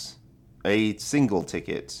tickets, a single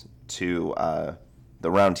ticket to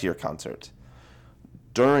the Round Tier concert.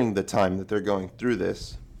 During the time that they're going through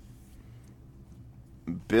this,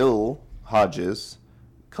 Bill Hodges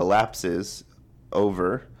collapses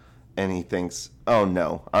over, and he thinks, oh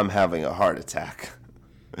no, I'm having a heart attack.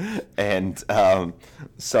 And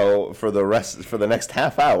so for the next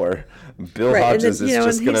half hour, Bill Hodges is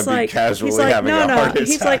just going to be casually having a heart attack.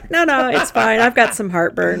 He's like, no, it's fine. I've got some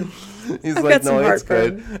heartburn. He's like, no, it's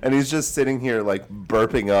good. And he's just sitting here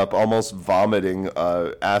burping up, almost vomiting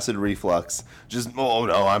acid reflux. Just, oh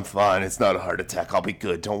no, I'm fine. It's not a heart attack. I'll be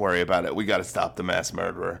good. Don't worry about it. We got to stop the mass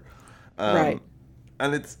murderer. Right.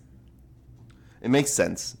 And it makes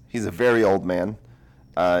sense. He's a very old man.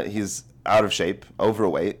 He's out of shape,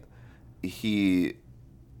 overweight.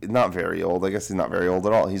 Not very old. I guess he's not very old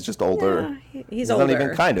at all. He's just older. Yeah, he's older. Not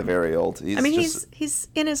even kind of very old. He's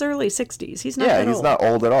in his early 60s. He's not that old. Yeah, he's not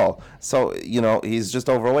old at all. So, he's just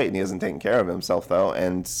overweight, and he hasn't taken care of himself, though.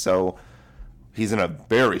 And so he's in a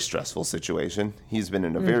very stressful situation. He's been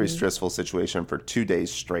in a very stressful situation for 2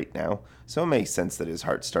 days straight now. So it makes sense that his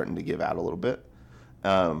heart's starting to give out a little bit.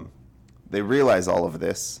 They realize all of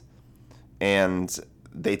this, and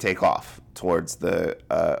they take off towards the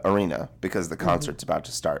arena because the concert's about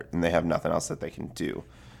to start and they have nothing else that they can do.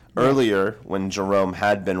 Earlier, when Jerome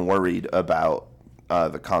had been worried about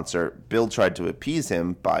the concert, Bill tried to appease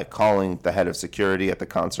him by calling the head of security at the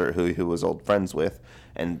concert, who he was old friends with,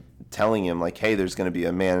 and telling him like, hey, there's going to be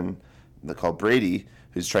a man called Brady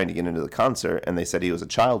who's trying to get into the concert, and they said he was a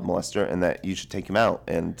child molester and that you should take him out.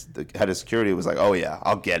 And the head of security was like, oh yeah,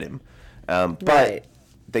 I'll get him. But Right.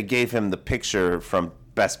 they gave him the picture from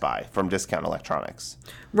Best Buy, from Discount Electronics.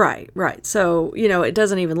 Right, right. So, it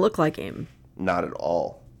doesn't even look like him. Not at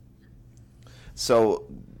all. So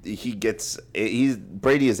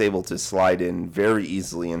Brady is able to slide in very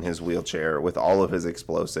easily in his wheelchair with all of his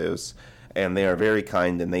explosives, and they are very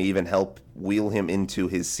kind, and they even help wheel him into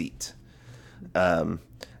his seat.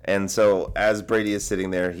 And so as Brady is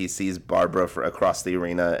sitting there, he sees Barbara across the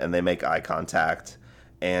arena, and they make eye contact,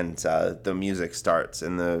 and the music starts,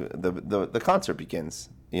 and the concert begins,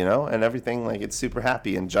 and everything, like, it's super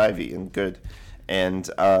happy and jivey and good. And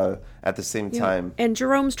at the same time, and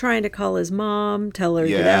Jerome's trying to call his mom, tell her to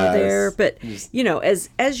get out of there. But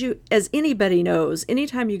as anybody knows,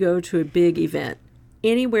 anytime you go to a big event,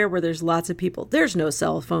 anywhere where there's lots of people, there's no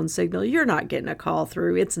cell phone signal. You're not getting a call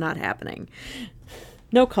through. It's not happening.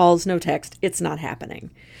 No calls, no text. It's not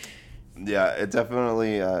happening. Yeah, it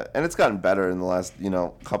definitely, and it's gotten better in the last,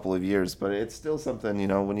 couple of years, but it's still something,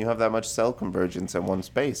 when you have that much cell convergence in one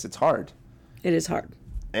space, it's hard. It is hard.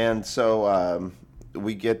 And so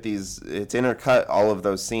we get it's intercut all of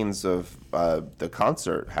those scenes of the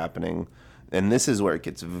concert happening, and this is where it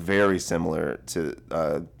gets very similar to,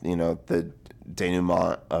 the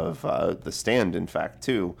denouement of The Stand, in fact,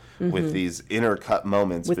 too, with these intercut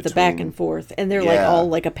moments. With the back and forth, and they're like all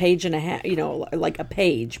like a page and a half, like a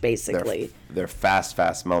page, basically. They're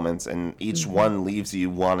fast moments, and each one leaves you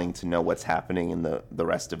wanting to know what's happening in the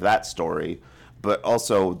rest of that story. But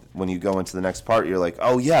also, when you go into the next part, you're like,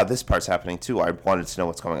 oh, yeah, this part's happening, too. I wanted to know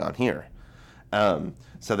what's going on here.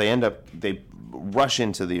 So they rush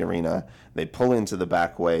into the arena. They pull into the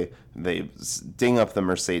back way. They ding up the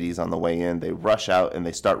Mercedes on the way in. They rush out, and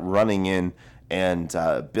they start running in, and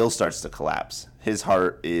Bill starts to collapse. His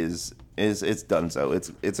heart it's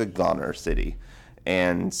donezo. It's a goner city.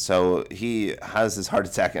 And so he has this heart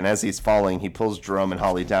attack, and as he's falling, he pulls Jerome and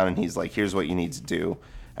Holly down, and he's like, here's what you need to do.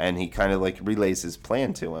 And he kind of like relays his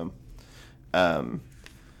plan to him.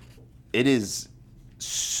 It's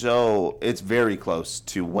very close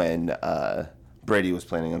to when Brady was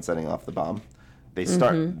planning on setting off the bomb. They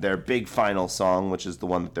start their big final song, which is the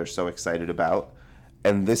one that they're so excited about.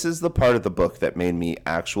 And this is the part of the book that made me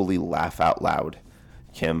actually laugh out loud,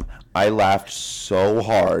 Kim. I laughed so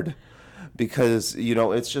hard because,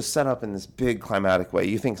 it's just set up in this big climatic way.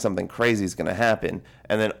 You think something crazy is going to happen,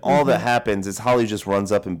 and then all that happens is Holly just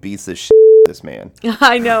runs up and beats the shit out of this man.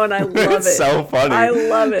 I know, and I love it. It's so funny. I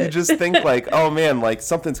love it. You just think like, oh man, like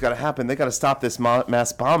something's got to happen. They got to stop this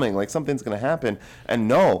mass bombing. Like something's going to happen. And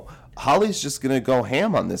no, Holly's just going to go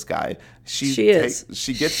ham on this guy. She gets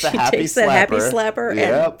the happy slapper.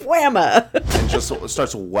 And whamma. And just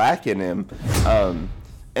starts whacking him.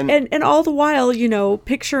 And all the while,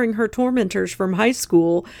 picturing her tormentors from high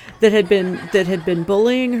school that had been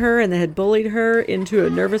bullying her and that had bullied her into a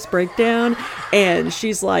nervous breakdown, and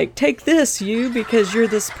she's like, "Take this, you, because you're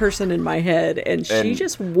this person in my head," and she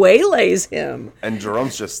just waylays him. And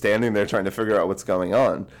Jerome's just standing there trying to figure out what's going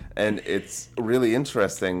on, and it's really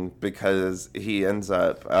interesting because he ends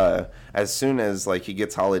up as soon as like he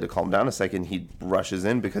gets Holly to calm down a second, he rushes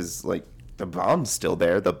in because like the bomb's still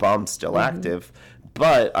there, the bomb's still active.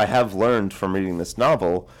 But I have learned from reading this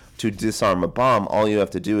novel, to disarm a bomb, all you have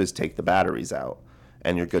to do is take the batteries out,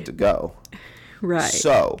 and you're good to go. Right.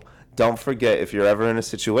 So don't forget, if you're ever in a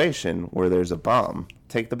situation where there's a bomb,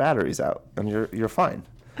 take the batteries out, and you're fine.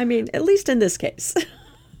 I mean, at least in this case.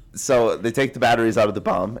 So they take the batteries out of the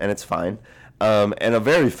bomb, and it's fine. And a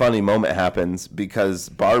very funny moment happens because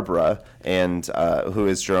Barbara, and who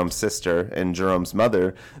is Jerome's sister and Jerome's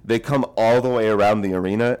mother, they come all the way around the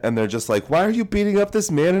arena, and they're just like, "Why are you beating up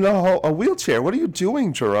this man in a wheelchair? What are you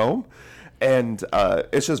doing, Jerome?" And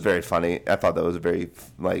it's just very funny. I thought that was a very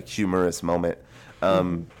like humorous moment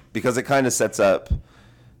because it kind of sets up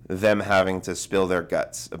them having to spill their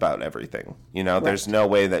guts about everything. Right. There's no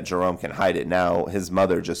way that Jerome can hide it now. His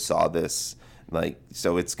mother just saw this.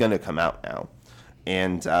 So it's going to come out now.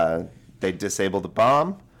 And they disable the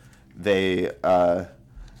bomb. They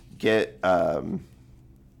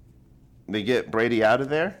get Brady out of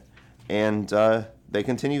there. And they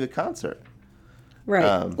continue the concert.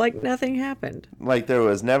 Right. Like nothing happened. Like there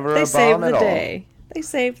was never a bomb at all. They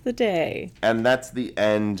saved the day. And that's the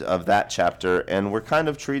end of that chapter. And we're kind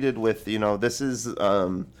of treated with, this is,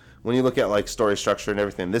 when you look at like story structure and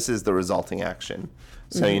everything, this is the resulting action.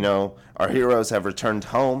 So, our heroes have returned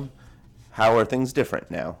home. How are things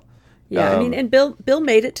different now? Yeah, and Bill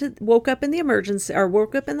woke up in the emergency, or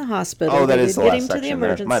woke up in the hospital. Oh, that is the last section.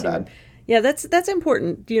 there. My bad. Yeah, that's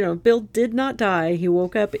important. Bill did not die. He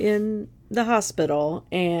woke up in the hospital,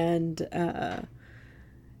 and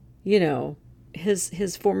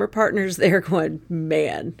his former partner's there going,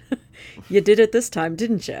 man, you did it this time,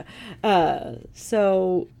 didn't you?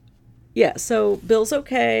 So Bill's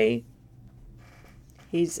okay.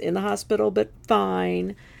 He's in the hospital, but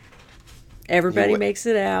fine. Everybody makes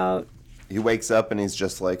it out. He wakes up and he's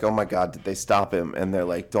just like, oh my God, did they stop him? And they're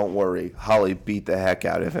like, don't worry. Holly beat the heck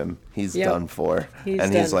out of him. He's done for.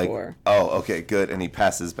 He's like, oh, okay, good. And he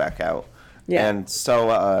passes back out. Yeah. And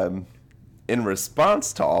so in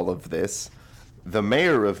response to all of this, the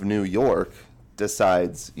mayor of New York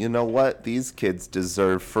decides, you know what? These kids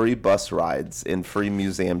deserve free bus rides and free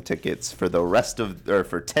museum tickets for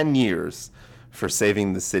for 10 years for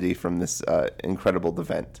saving the city from this incredible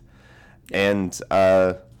event. And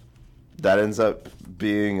that ends up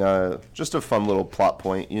being just a fun little plot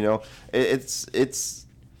point. It's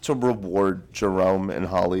to reward Jerome and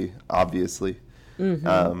Holly, obviously.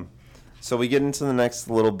 Mm-hmm. So we get into the next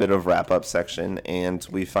little bit of wrap-up section, and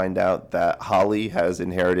we find out that Holly has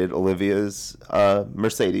inherited Olivia's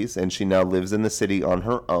Mercedes, and she now lives in the city on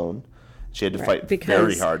her own. She had to fight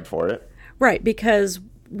very hard for it. Right, because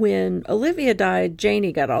when Olivia died,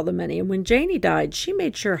 Janie got all the money, and when Janie died, she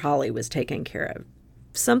made sure Holly was taken care of.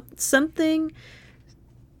 Something,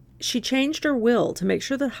 she changed her will to make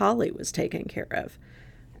sure that Holly was taken care of,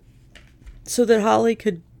 so that Holly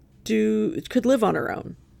could live on her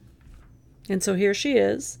own. And so here she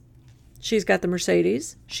is. She's got the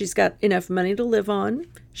Mercedes. She's got enough money to live on.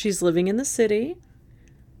 She's living in the city.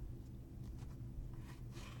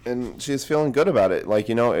 And she's feeling good about it.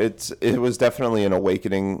 It was definitely an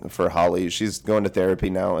awakening for Holly. She's going to therapy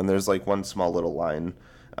now, and there's one small little line,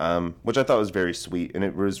 which I thought was very sweet, and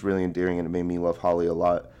it was really endearing, and it made me love Holly a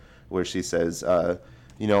lot, where she says, I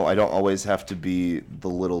don't always have to be the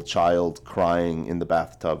little child crying in the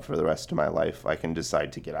bathtub for the rest of my life. I can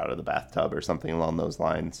decide to get out of the bathtub or something along those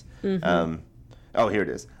lines. Mm-hmm. Here it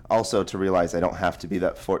is. Also, to realize I don't have to be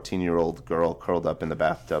that 14-year-old girl curled up in the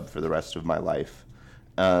bathtub for the rest of my life.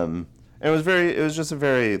 It was very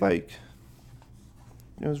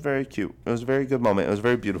cute. It was a very good moment. It was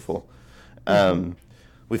very beautiful. Mm-hmm.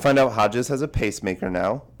 We find out Hodges has a pacemaker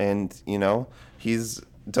now, and, he's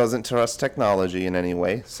doesn't trust technology in any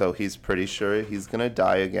way, so he's pretty sure he's going to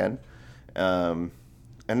die again. And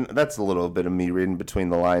that's a little bit of me reading between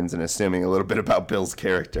the lines and assuming a little bit about Bill's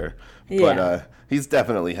character. Yeah. But he's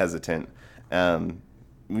definitely hesitant.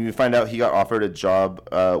 We find out he got offered a job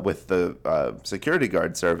with the security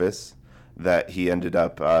guard service that he ended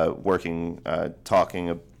up working,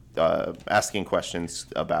 talking, asking questions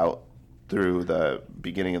about through the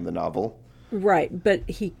beginning of the novel. Right, but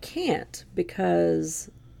he can't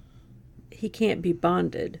because he can't be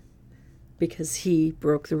bonded because he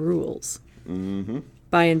broke the rules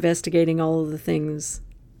by investigating all of the things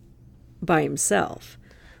by himself.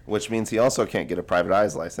 Which means he also can't get a private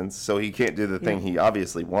eyes license, so he can't do the thing he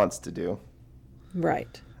obviously wants to do.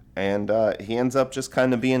 Right. And he ends up just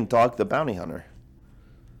kind of being Dog the Bounty Hunter.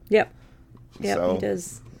 Yep. Yep, so he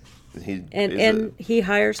does. He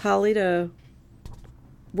hires Holly to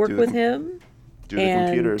work with him do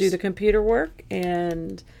the computer work,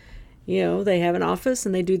 and they have an office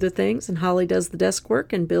and they do the things, and Holly does the desk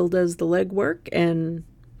work and Bill does the leg work, and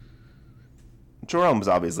Jerome's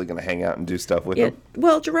obviously going to hang out and do stuff with him.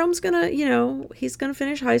 Well, Jerome's going to, he's going to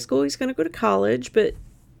finish high school, he's going to go to college, but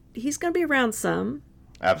he's going to be around some.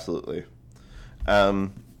 Absolutely.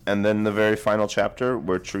 And then the very final chapter,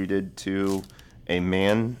 we're treated to a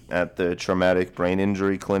man at the traumatic brain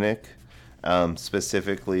injury clinic,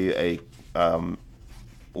 specifically a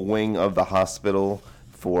wing of the hospital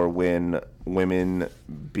for when women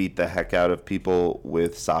beat the heck out of people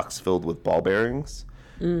with socks filled with ball bearings.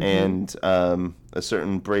 Mm-hmm. And a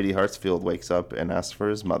certain Brady Hartsfield wakes up and asks for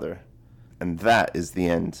his mother. And that is the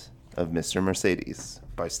end of Mr. Mercedes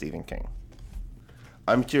by Stephen King.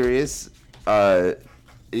 I'm curious.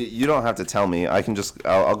 You don't have to tell me.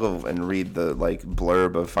 I'll go and read the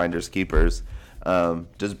blurb of Finders Keepers.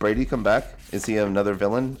 Does Brady come back? Is he another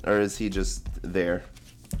villain, or is he just there?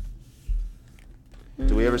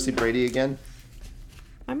 Do we ever see Brady again?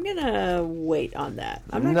 I'm gonna wait on that.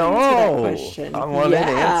 I'm not gonna answer that question. I wanted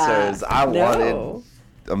answers. I wanted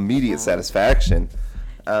immediate satisfaction.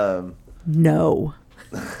 No.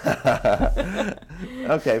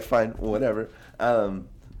 Okay, fine, whatever.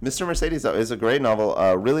 Mr. Mercedes though is a great novel,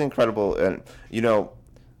 really incredible, and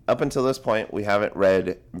up until this point, we haven't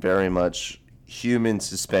read very much human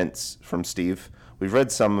suspense from Steve. We've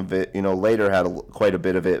read some of it. Later had quite a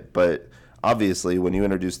bit of it, but obviously, when you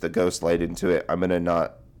introduce the ghost light into it, I'm gonna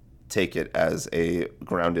not take it as a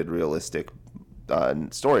grounded, realistic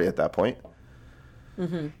story at that point.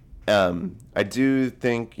 I do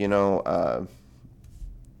think, I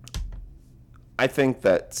think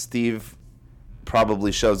that Steve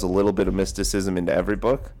probably shows a little bit of mysticism into every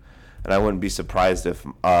book, and I wouldn't be surprised if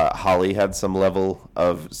Holly had some level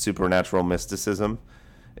of supernatural mysticism.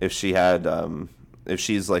 If she had, if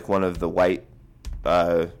she's like one of the white,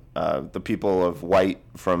 the people of white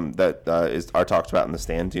from that are talked about in The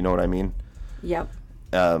Stand. Do you know what I mean? Yep.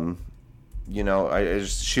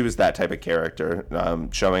 She was that type of character,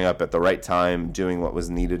 showing up at the right time, doing what was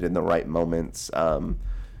needed in the right moments,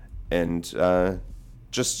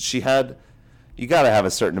 you got to have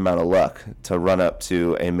a certain amount of luck to run up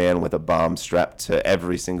to a man with a bomb strapped to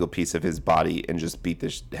every single piece of his body and just beat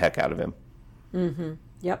the heck out of him. Mm-hmm.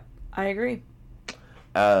 Yep, I agree.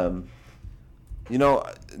 Do you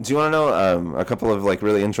want to know a couple of like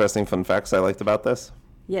really interesting fun facts I liked about this?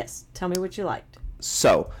 Yes, tell me what you liked.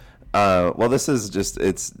 So, this is just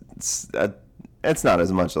it's not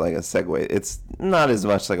as much like a segue. It's not as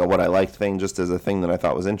much like a what I liked thing, just as a thing that I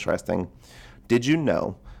thought was interesting. Did you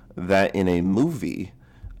know that in a movie,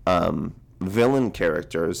 villain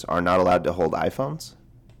characters are not allowed to hold iPhones?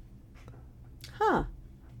 Huh.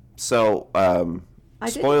 So, I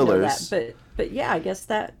spoilers. didn't know that, but yeah, I guess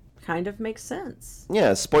that kind of makes sense.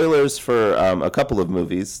 Yeah, spoilers for a couple of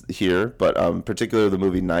movies here, but particularly the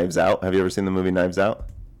movie Knives Out. Have you ever seen the movie Knives Out?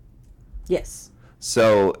 Yes.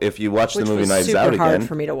 So if you watch the movie Knives Out again, which was super hard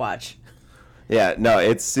for me to watch. Yeah, no,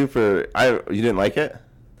 it's super. You didn't like it?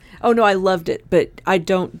 Oh no, I loved it, but I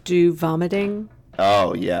don't do vomiting.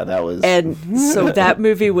 Oh yeah, that was. And so that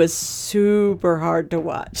movie was super hard to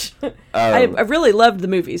watch. I really loved the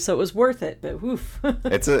movie, so it was worth it. But woof.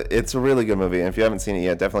 It's a really good movie, and if you haven't seen it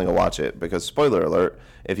yet, definitely go watch it. Because spoiler alert,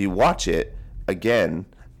 if you watch it again,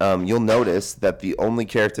 you'll notice that the only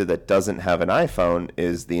character that doesn't have an iPhone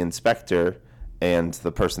is the inspector and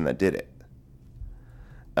the person that did it.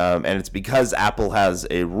 And it's because Apple has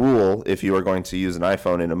a rule: if you are going to use an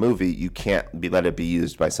iPhone in a movie, you can't let it be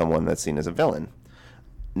used by someone that's seen as a villain.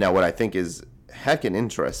 Now, what I think is heckin'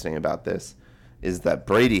 interesting about this is that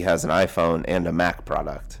Brady has an iPhone and a Mac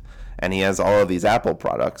product, and he has all of these Apple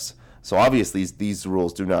products. So obviously, these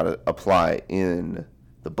rules do not apply in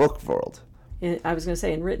the book world. I was going to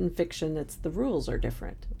say, in written fiction, the rules are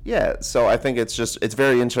different. Yeah, so I think it's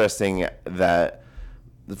very interesting that,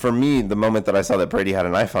 for me, the moment that I saw that Brady had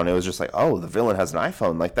an iPhone, it was just like, oh, the villain has an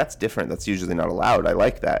iPhone. Like, that's different. That's usually not allowed. I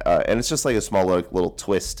like that. And it's just like a small little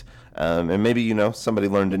twist. And maybe, somebody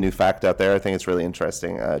learned a new fact out there. I think it's really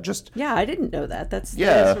interesting. Yeah, I didn't know that. That's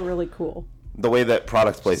really cool. The way that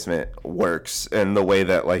product placement works, and the way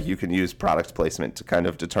that like you can use product placement to kind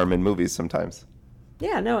of determine movies sometimes.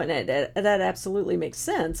 Yeah, no, and that absolutely makes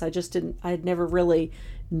sense. I'd never really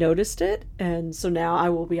noticed it, and so now I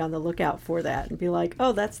will be on the lookout for that and be like,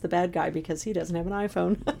 oh, that's the bad guy because he doesn't have an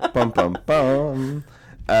iPhone. Bum, bum, bum.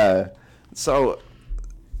 So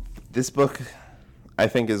this book, I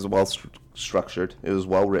think, is well structured. It was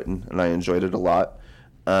well written, and I enjoyed it a lot.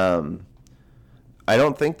 I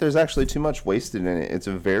don't think there's actually too much wasted in it. It's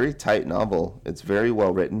a very tight novel. It's very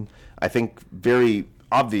well written. I think very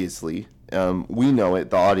obviously, we know it,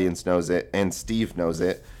 the audience knows it, and Steve knows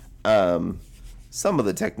it. Some of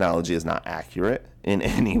the technology is not accurate in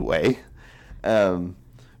any way,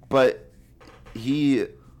 but he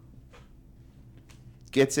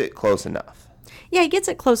gets it close enough. Yeah, he gets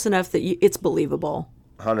it close enough that it's believable.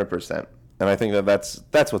 100%. And I think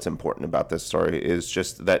that's what's important about this story, is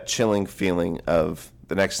just that chilling feeling of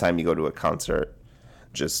the next time you go to a concert,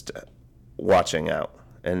 just watching out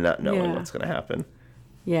and not knowing what's going to happen.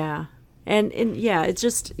 Yeah. And yeah, it's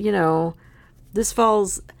just,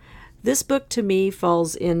 this book to me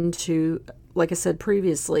falls into, like I said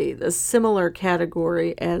previously, a similar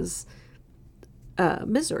category as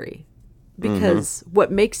Misery. Because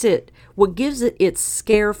what gives it its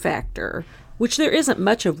scare factor, which there isn't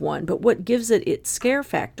much of one, but what gives it its scare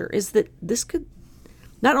factor is that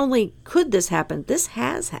not only could this happen, this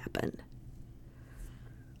has happened.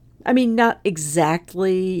 I mean, not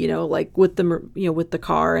exactly, like with the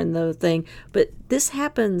car and the thing, but this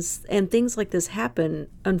happens, and things like this happen,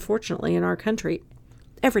 unfortunately, in our country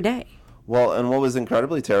every day. Well, and what was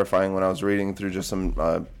incredibly terrifying when I was reading through just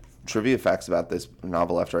some trivia facts about this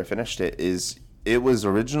novel after I finished it is it was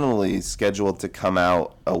originally scheduled to come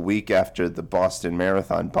out a week after the Boston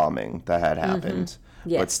Marathon bombing that had happened.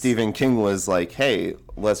 Yes. But Stephen King was like, hey,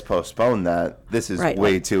 let's postpone that. This is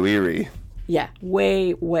way too eerie. Yeah,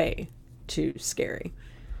 way, way too scary.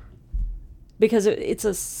 Because it's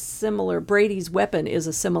a similar, Brady's weapon is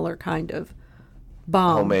a similar kind of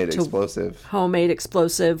bomb. Homemade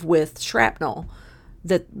explosive with shrapnel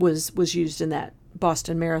that was used in that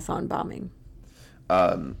Boston Marathon bombing.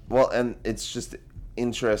 Well, and it's just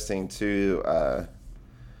interesting to,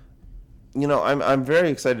 I'm very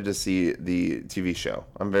excited to see the TV show.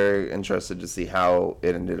 I'm very interested to see how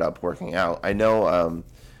it ended up working out. I know,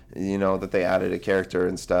 that they added a character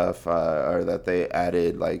and stuff, or that they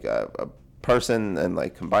added like a person and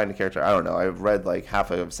like combined a character. I don't know. I read like half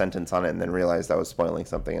a sentence on it and then realized I was spoiling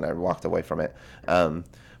something and I walked away from it.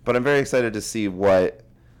 But I'm very excited to see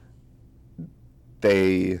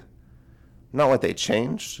not what they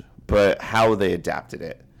changed, but how they adapted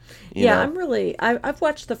it. I've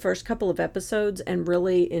watched the first couple of episodes and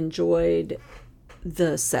really enjoyed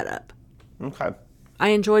the setup. Okay. I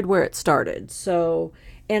enjoyed where it started. So,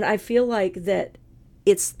 and I feel like that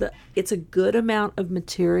it's a good amount of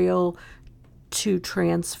material to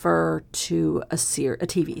transfer to a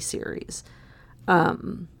TV series.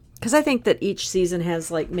 Because I think that each season has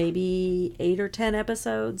like maybe 8 or 10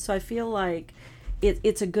 episodes. So I feel like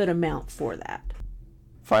it's a good amount for that.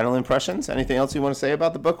 Final impressions? Anything else you want to say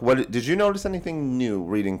about the book? Did you notice anything new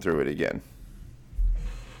reading through it again?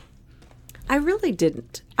 I really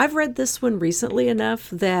didn't. I've read this one recently enough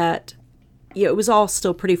that it was all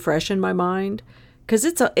still pretty fresh in my mind. Because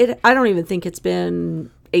I don't even think it's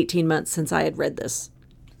been 18 months since I had read this,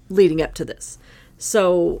 leading up to this.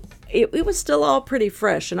 So it was still all pretty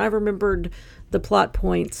fresh, and I remembered the plot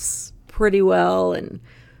points pretty well, and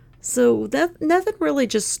so nothing really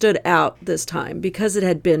just stood out this time because it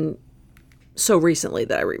had been so recently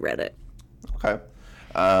that I reread it. Okay.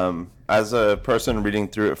 As a person reading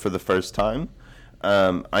through it for the first time,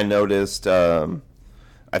 I noticed, I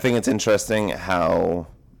think it's interesting how,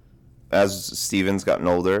 as Stephen's gotten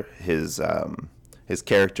older, his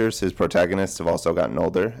characters, his protagonists have also gotten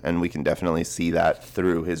older, and we can definitely see that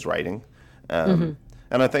through his writing.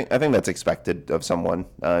 And I think that's expected of someone.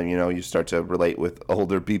 You start to relate with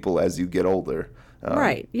older people as you get older.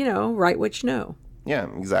 Right. Write what you know. Yeah,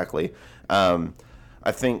 exactly. I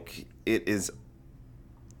think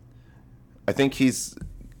he's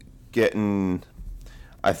getting.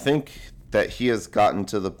 I think that he has gotten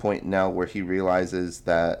to the point now where he realizes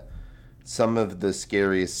that some of the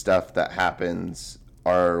scariest stuff that happens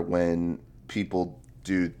are when people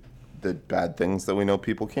do the bad things that we know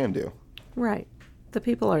people can do. Right. The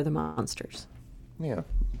people are the monsters. Yeah.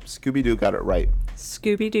 Scooby-Doo got it right.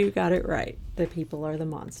 Scooby-Doo got it right. The people are the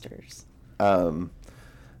monsters. And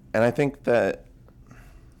I think that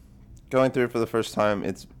going through it for the first time,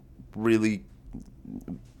 it's really...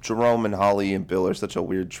 Jerome and Holly and Bill are such a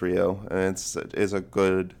weird trio, and it's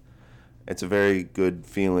a very good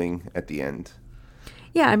feeling at the end.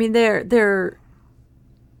 Yeah, I mean they're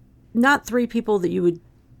not three people that you would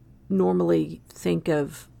normally think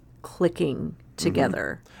of clicking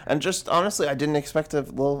together. And just honestly, I didn't expect to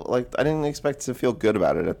feel good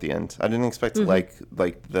about it at the end. I didn't expect to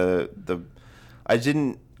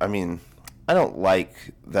I don't like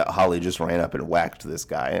that Holly just ran up and whacked this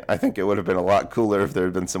guy. I think it would have been a lot cooler if there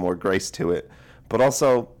had been some more grace to it. But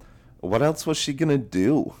also, what else was she going to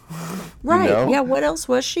do? Right. Yeah, what else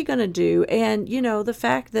was she going to do? And, the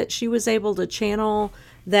fact that she was able to channel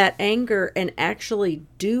that anger and actually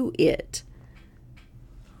do it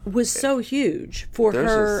was so huge for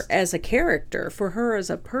her as a character, for her as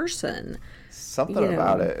a person. Something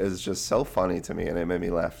about it is just so funny to me, and it made me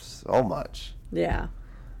laugh so much. Yeah.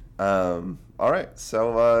 All right.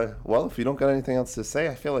 So, if you don't got anything else to say,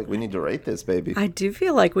 I feel like we need to rate this, baby. I do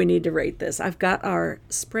feel like we need to rate this. I've got our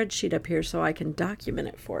spreadsheet up here so I can document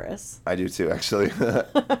it for us. I do too, actually.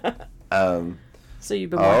 So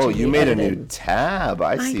you've been watching. Oh, you made a new tab.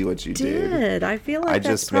 I see what you did. I feel like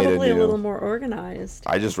that's probably a little more organized.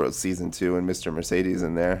 I just wrote season 2 and Mr. Mercedes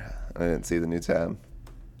in there. I didn't see the new tab.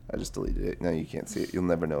 I just deleted it. Now you can't see it. You'll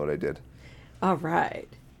never know what I did. All right.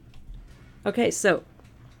 Okay, so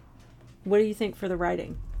what do you think for the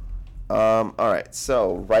writing? All right.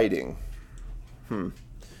 So writing.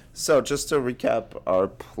 So just to recap our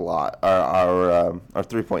plot, our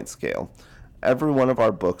 3-point scale. Every one of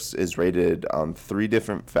our books is rated on 3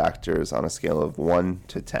 different factors on a scale of 1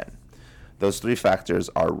 to 10. Those 3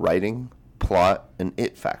 factors are writing, plot, and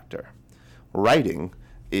it factor. Writing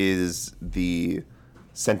is the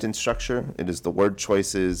sentence structure. It is the word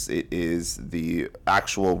choices. It is the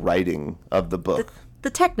actual writing of the book.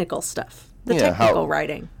 The technical stuff. The technical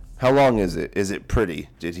writing. How long is it? Is it pretty?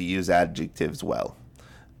 Did he use adjectives well?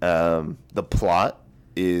 The plot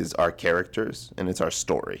is our characters, and it's our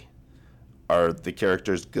story. Are the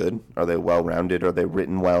characters good? Are they well-rounded? Are they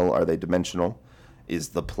written well? Are they dimensional? Is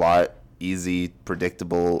the plot easy,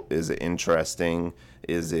 predictable? Is it interesting?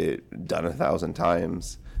 Is it done 1,000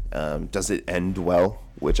 times? Does it end well?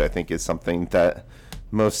 Which I think is something that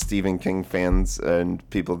most Stephen King fans and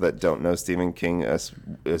people that don't know Stephen King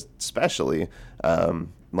especially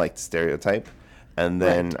like to stereotype. And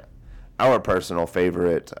then our personal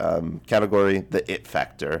favorite category, the it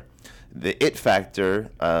factor. The it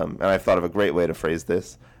factor, and I've thought of a great way to phrase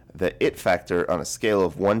this, the it factor on a scale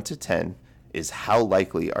of 1 to 10 is how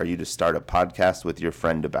likely are you to start a podcast with your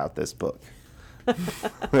friend about this book?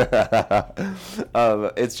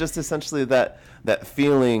 It's just essentially that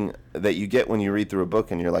feeling that you get when you read through a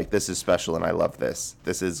book and you're like, this is special and I love this.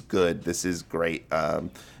 This is good. This is great. I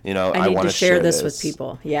need want to share this with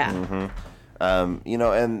people. Yeah. Mm-hmm.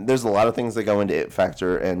 And there's a lot of things that go into it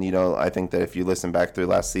factor. And, I think that if you listen back through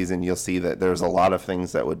last season, you'll see that there's a lot of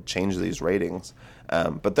things that would change these ratings.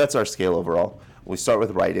 But that's our scale overall. We start with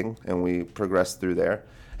writing and we progress through there.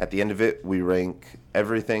 At the end of it, we rank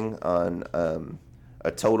everything on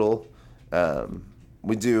a total.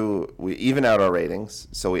 We even out our ratings.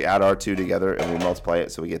 So we add our two together and we multiply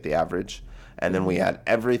it so we get the average. And then we add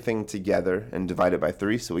everything together and divide it by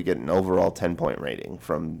 3 so we get an overall 10-point rating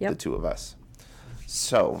from the two of us.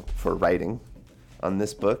 So for writing on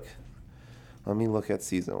this book, let me look at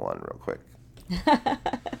season 1 real quick.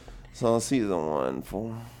 So season 1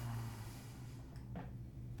 for...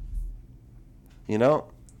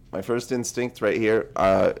 my first instinct right here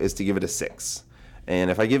is to give it a 6. And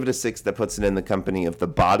if I give it a 6, that puts it in the company of The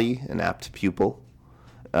Body, An Apt Pupil,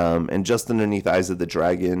 and Just Underneath Eyes of the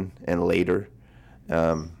Dragon, and later.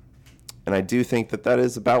 And I do think that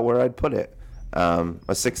is about where I'd put it.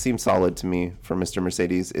 A 6 seems solid to me for Mr.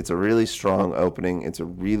 Mercedes. It's a really strong opening. It's a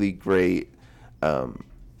really great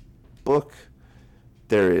book.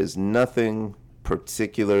 There is nothing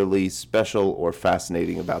particularly special or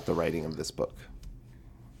fascinating about the writing of this book.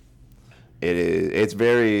 It is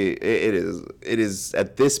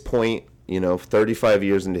at this point, 35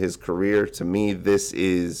 years into his career, to me, this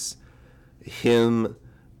is him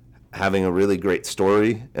having a really great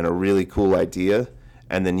story and a really cool idea,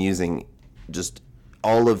 and then using just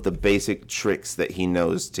all of the basic tricks that he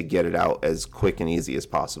knows to get it out as quick and easy as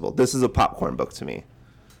possible. This is a popcorn book to me,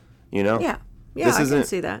 Yeah, I can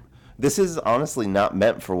see that. This is honestly not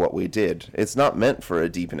meant for what we did. It's not meant for a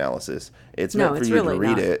deep analysis. It's meant for you to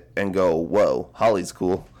read it and go, whoa, Holly's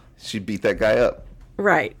cool. She beat that guy up.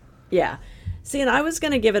 Right. Yeah. See, and I was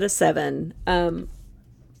going to give it a 7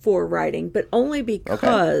 for writing, but only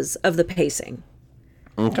because of the pacing.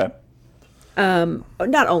 Okay.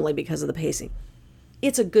 Not only because of the pacing.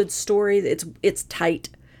 It's a good story. It's tight.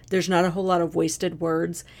 There's not a whole lot of wasted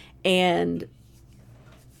words. And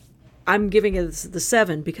I'm giving it the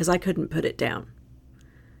 7 because I couldn't put it down.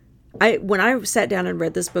 When I sat down and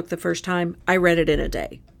read this book the first time, I read it in a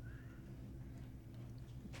day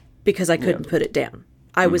because I couldn't put it down.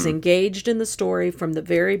 I was engaged in the story from the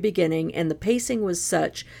very beginning, and the pacing was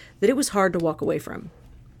such that it was hard to walk away from.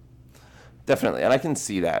 Definitely, and I can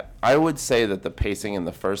see that. I would say that the pacing in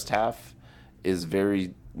the first half is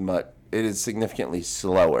it is significantly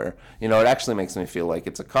slower. It actually makes me feel like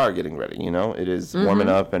it's a car getting ready, It is warming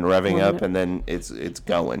up and revving up, and then it's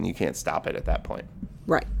going. You can't stop it at that point.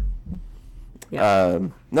 Right. Yeah.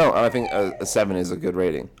 No, I think a 7 is a good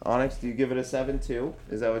rating. Onyx, do you give it a 7 too?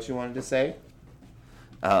 Is that what you wanted to say?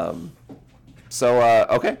 Okay,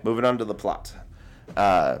 moving on to the plot.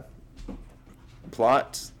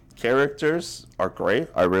 Plot characters are great.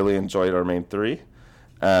 I really enjoyed our main 3.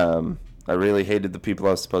 I really hated the people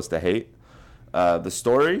I was supposed to hate. The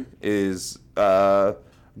story is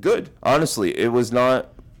good. Honestly, it was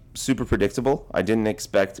not super predictable. I didn't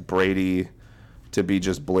expect Brady to be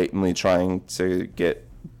just blatantly trying to get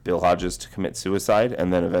Bill Hodges to commit suicide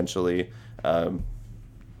and then eventually,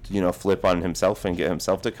 flip on himself and get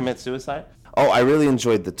himself to commit suicide. Oh, I really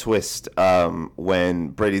enjoyed the twist when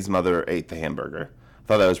Brady's mother ate the hamburger. I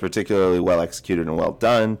thought that was particularly well executed and well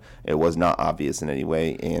done. It was not obvious in any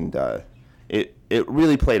way, and it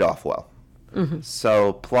really played off well. Mm-hmm.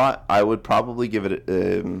 So plot, I would probably give it.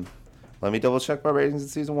 Let me double check my ratings in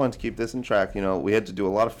season 1 to keep this in track. We had to do a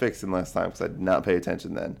lot of fixing last time because I did not pay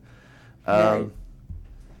attention then. Right.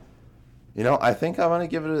 I think I'm gonna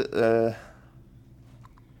give it a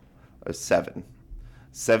 7.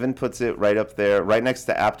 7 puts it right up there, right next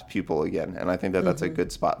to Apt Pupil again, and I think that's a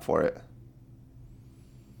good spot for it.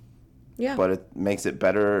 Yeah. But it makes it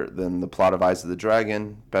better than the plot of Eyes of the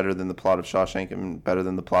Dragon, better than the plot of Shawshank, and better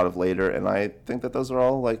than the plot of Later. And I think that those are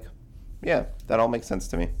all that all makes sense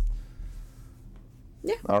to me.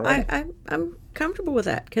 Yeah. All right. I'm comfortable with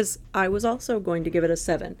that because I was also going to give it a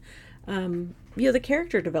 7. The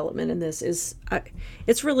character development in this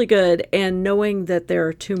it's really good. And knowing that there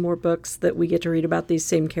are 2 more books that we get to read about these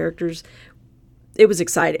same characters, it was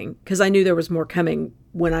exciting because I knew there was more coming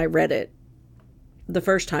when I read it the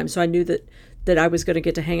first time. So I knew that I was going to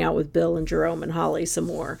get to hang out with Bill and Jerome and Holly some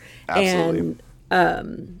more. Absolutely.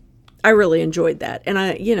 And I really enjoyed that. And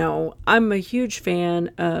I'm a huge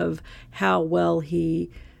fan of how well he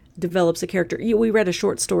develops a character. We read a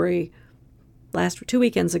short story 2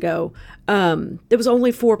 weekends ago. It was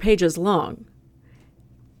only 4 pages long.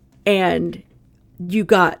 And you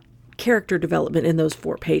got character development in those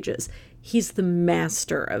 4 pages. He's the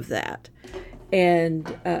master of that. And,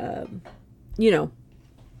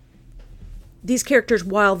 these characters,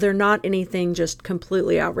 while they're not anything just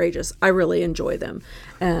completely outrageous, I really enjoy them.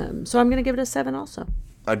 So I'm going to give it a 7 also.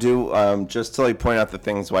 I do, just to point out the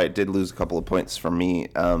things why it did lose a couple of points for me.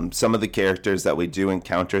 Some of the characters that we do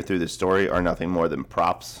encounter through the story are nothing more than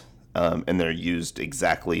props, and they're used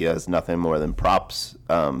exactly as nothing more than props.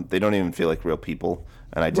 They don't even feel like real people,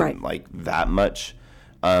 and I didn't like that much.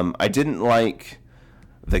 I didn't like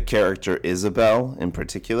the character Isabel in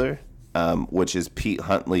particular, which is Pete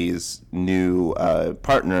Huntley's new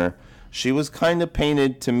partner. She was kind of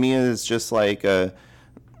painted to me as just like an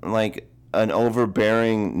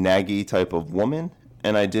overbearing, naggy type of woman,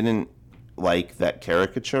 and I didn't like that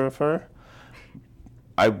caricature of her.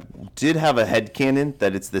 I did have a headcanon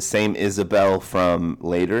that it's the same Isabel from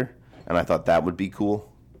later, and I thought that would be cool.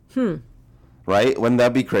 Right? Wouldn't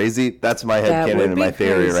that be crazy? That's my headcanon and my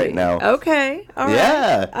theory right now. Okay. All right.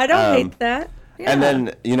 Yeah. I don't hate that. Yeah. And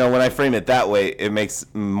then, when I frame it that way, it makes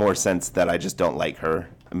more sense that I just don't like her,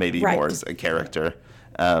 maybe more as a character,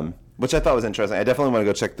 which I thought was interesting. I definitely want to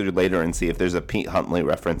go check through later and see if there's a Pete Huntley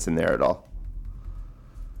reference in there at all.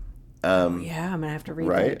 I'm going to have to read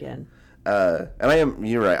that again. And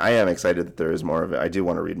you're right, I am excited that there is more of it. I do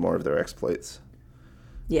want to read more of their exploits.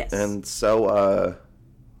 Yes. And so,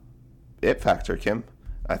 It Factor, Kim.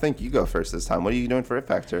 I think you go first this time. What are you doing for It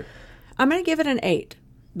Factor? I'm going to give it an 8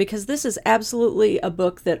 because this is absolutely a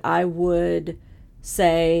book that I would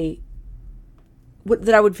say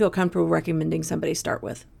that I would feel comfortable recommending somebody start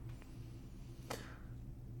with.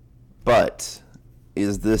 But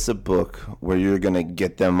is this a book where you're going to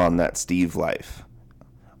get them on that Steve life?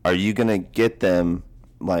 Are you going to get them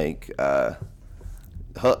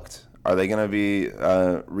hooked? Are they going to be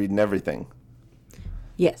reading everything?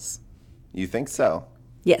 Yes. You think so?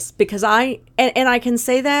 Yes, because I can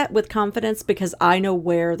say that with confidence because I know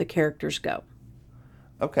where the characters go.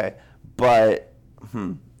 Okay, but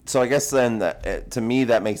so I guess then to me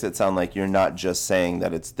that makes it sound like you're not just saying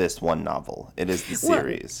that it's this one novel. It is the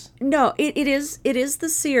series. Well, no, it is the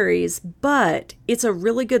series, but it's a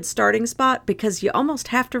really good starting spot because you almost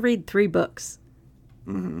have to read 3 books.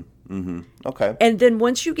 Okay. And then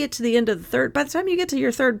once you get to the end of the by the time you get to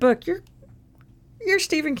your 3rd book, you're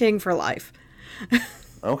Stephen King for life.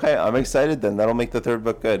 Okay, I'm excited then. That'll make the 3rd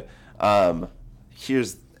book good.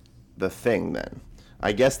 Here's the thing then.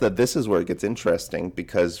 I guess that this is where it gets interesting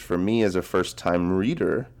because for me as a first-time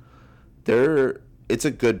reader, it's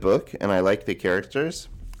a good book and I like the characters.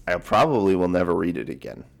 I probably will never read it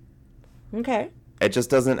again. Okay. It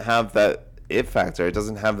just doesn't have that it factor. It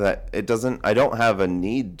doesn't have that. I don't have a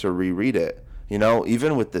need to reread it.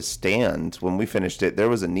 Even with The Stand, when we finished it, there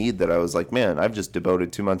was a need that I was like, man, I've just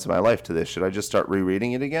devoted 2 months of my life to this. Should I just start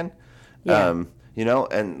rereading it again? Yeah. And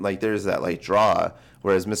there's that draw.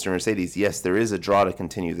 Whereas Mr. Mercedes, yes, there is a draw to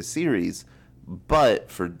continue the series, but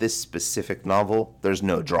for this specific novel, there's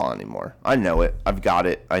no draw anymore. I know it. I've got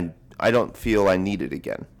it. I don't feel I need it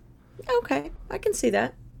again. Okay, I can see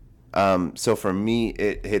that. So for me,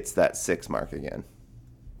 it hits that 6 mark again.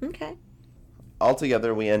 Okay.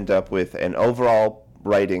 Altogether, we end up with an overall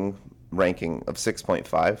writing ranking of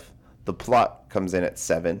 6.5. The plot comes in at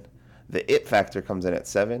 7. The it factor comes in at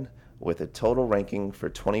 7, with a total ranking for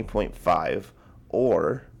 20.5,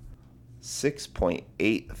 or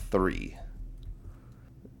 6.83.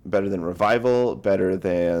 Better than Revival, better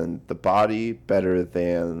than The Body, better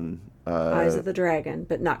than Eyes of the Dragon,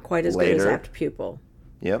 but not quite as later. good as Apt Pupil.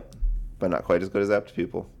 Yep, but not quite as good as Apt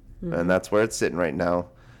Pupil. Mm-hmm. And that's where it's sitting right now.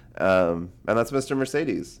 And that's Mr.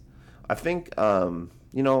 Mercedes. I think, I'm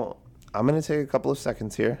going to take a couple of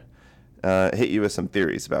seconds here, hit you with some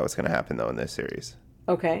theories about what's going to happen, though, in this series.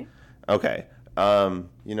 Okay.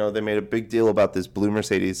 They made a big deal about this blue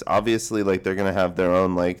Mercedes. Obviously, they're going to have their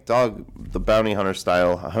own, the bounty hunter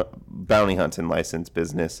style bounty hunting license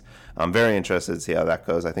business. I'm very interested to see how that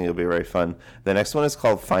goes. I think it'll be very fun. The next one is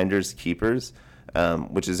called Finders Keepers,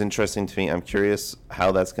 which is interesting to me. I'm curious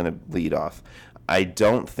how that's going to lead off. I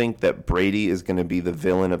don't think that Brady is going to be the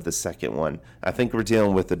villain of the second one. I think we're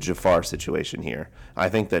dealing with a Jafar situation here. I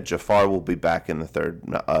think that Jafar will be back in the third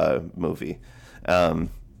movie.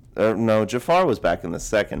 No, Jafar was back in the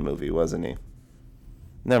second movie, wasn't he?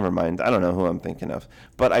 Never mind. I don't know who I'm thinking of.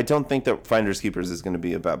 But I don't think that Finders Keepers is going to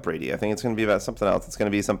be about Brady. I think it's going to be about something else. It's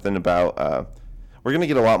going to be something about... we're going to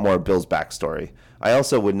get a lot more of Bill's backstory. I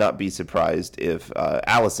also would not be surprised if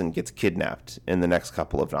Allison gets kidnapped in the next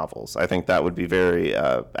couple of novels. I think that would be very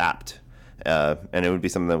apt. And it would be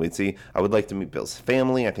something that we'd see. I would like to meet Bill's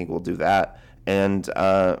family. I think we'll do that. And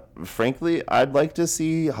frankly, I'd like to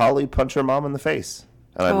see Holly punch her mom in the face.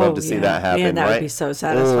 And I'd love to see that happen. Man, that would be so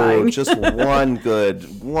satisfying. Just one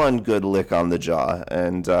good lick on the jaw,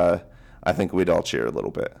 and I think we'd all cheer a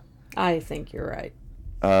little bit. I think you're right.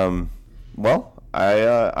 Well,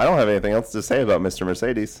 I don't have anything else to say about Mr.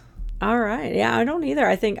 Mercedes. All right. Yeah, I don't either.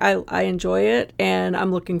 I think I enjoy it, and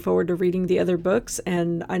I'm looking forward to reading the other books,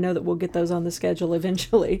 and I know that we'll get those on the schedule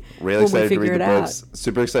eventually. Really excited to read the books.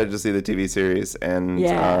 Super excited to see the TV series, and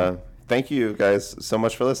thank you guys so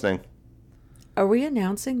much for listening. Are we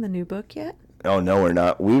announcing the new book yet? Oh, no, we're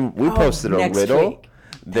not. We posted a riddle. Week.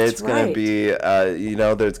 That's going to be,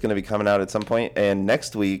 that's going to be coming out at some point. And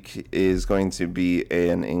next week is going to be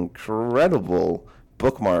an incredible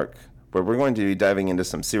bookmark where we're going to be diving into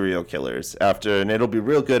some serial killers and it'll be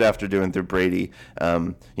real good after doing through Brady.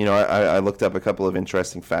 I looked up a couple of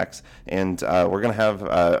interesting facts, and we're going to have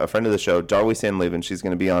a friend of the show, Darwy Sandleben. She's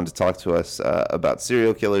going to be on to talk to us about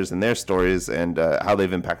serial killers and their stories and how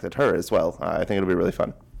they've impacted her as well. I think it'll be really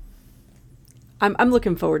fun. I'm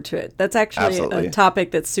looking forward to it. That's actually Absolutely. A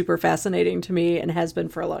topic that's super fascinating to me and has been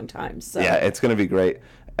for a long time. So yeah, it's going to be great.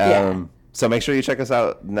 So make sure you check us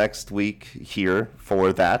out next week here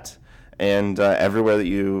for that. And everywhere that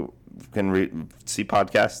you can see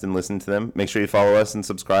podcasts and listen to them, make sure you follow us and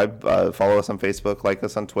subscribe. Follow us on Facebook, like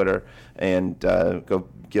us on Twitter, and go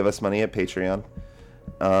give us money at Patreon.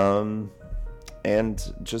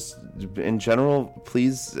 And just in general,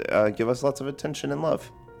 please give us lots of attention and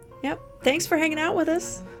love. Yep. Thanks for hanging out with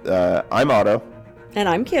us. I'm Otto. And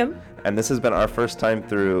I'm Kim. And this has been our first time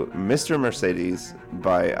through Mr. Mercedes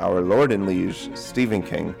by our Lord and Liege, Stephen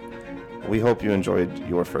King. We hope you enjoyed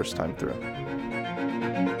your first time through.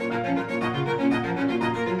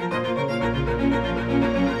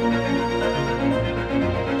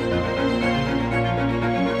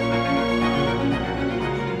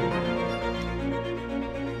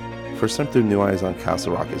 First Time Through New Eyes on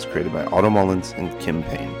Castle Rock is created by Otto Mullins and Kim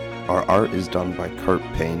Payne. Our art is done by Kurt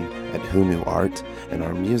Payne at Who Knew Art, and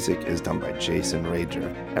our music is done by Jason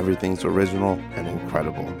Rager. Everything's original and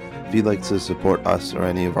incredible. If you'd like to support us or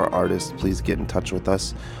any of our artists, please get in touch with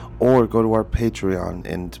us or go to our Patreon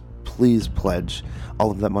and please pledge. All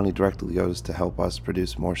of that money directly goes to help us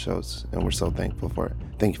produce more shows, and we're so thankful for it.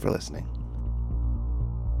 Thank you for listening.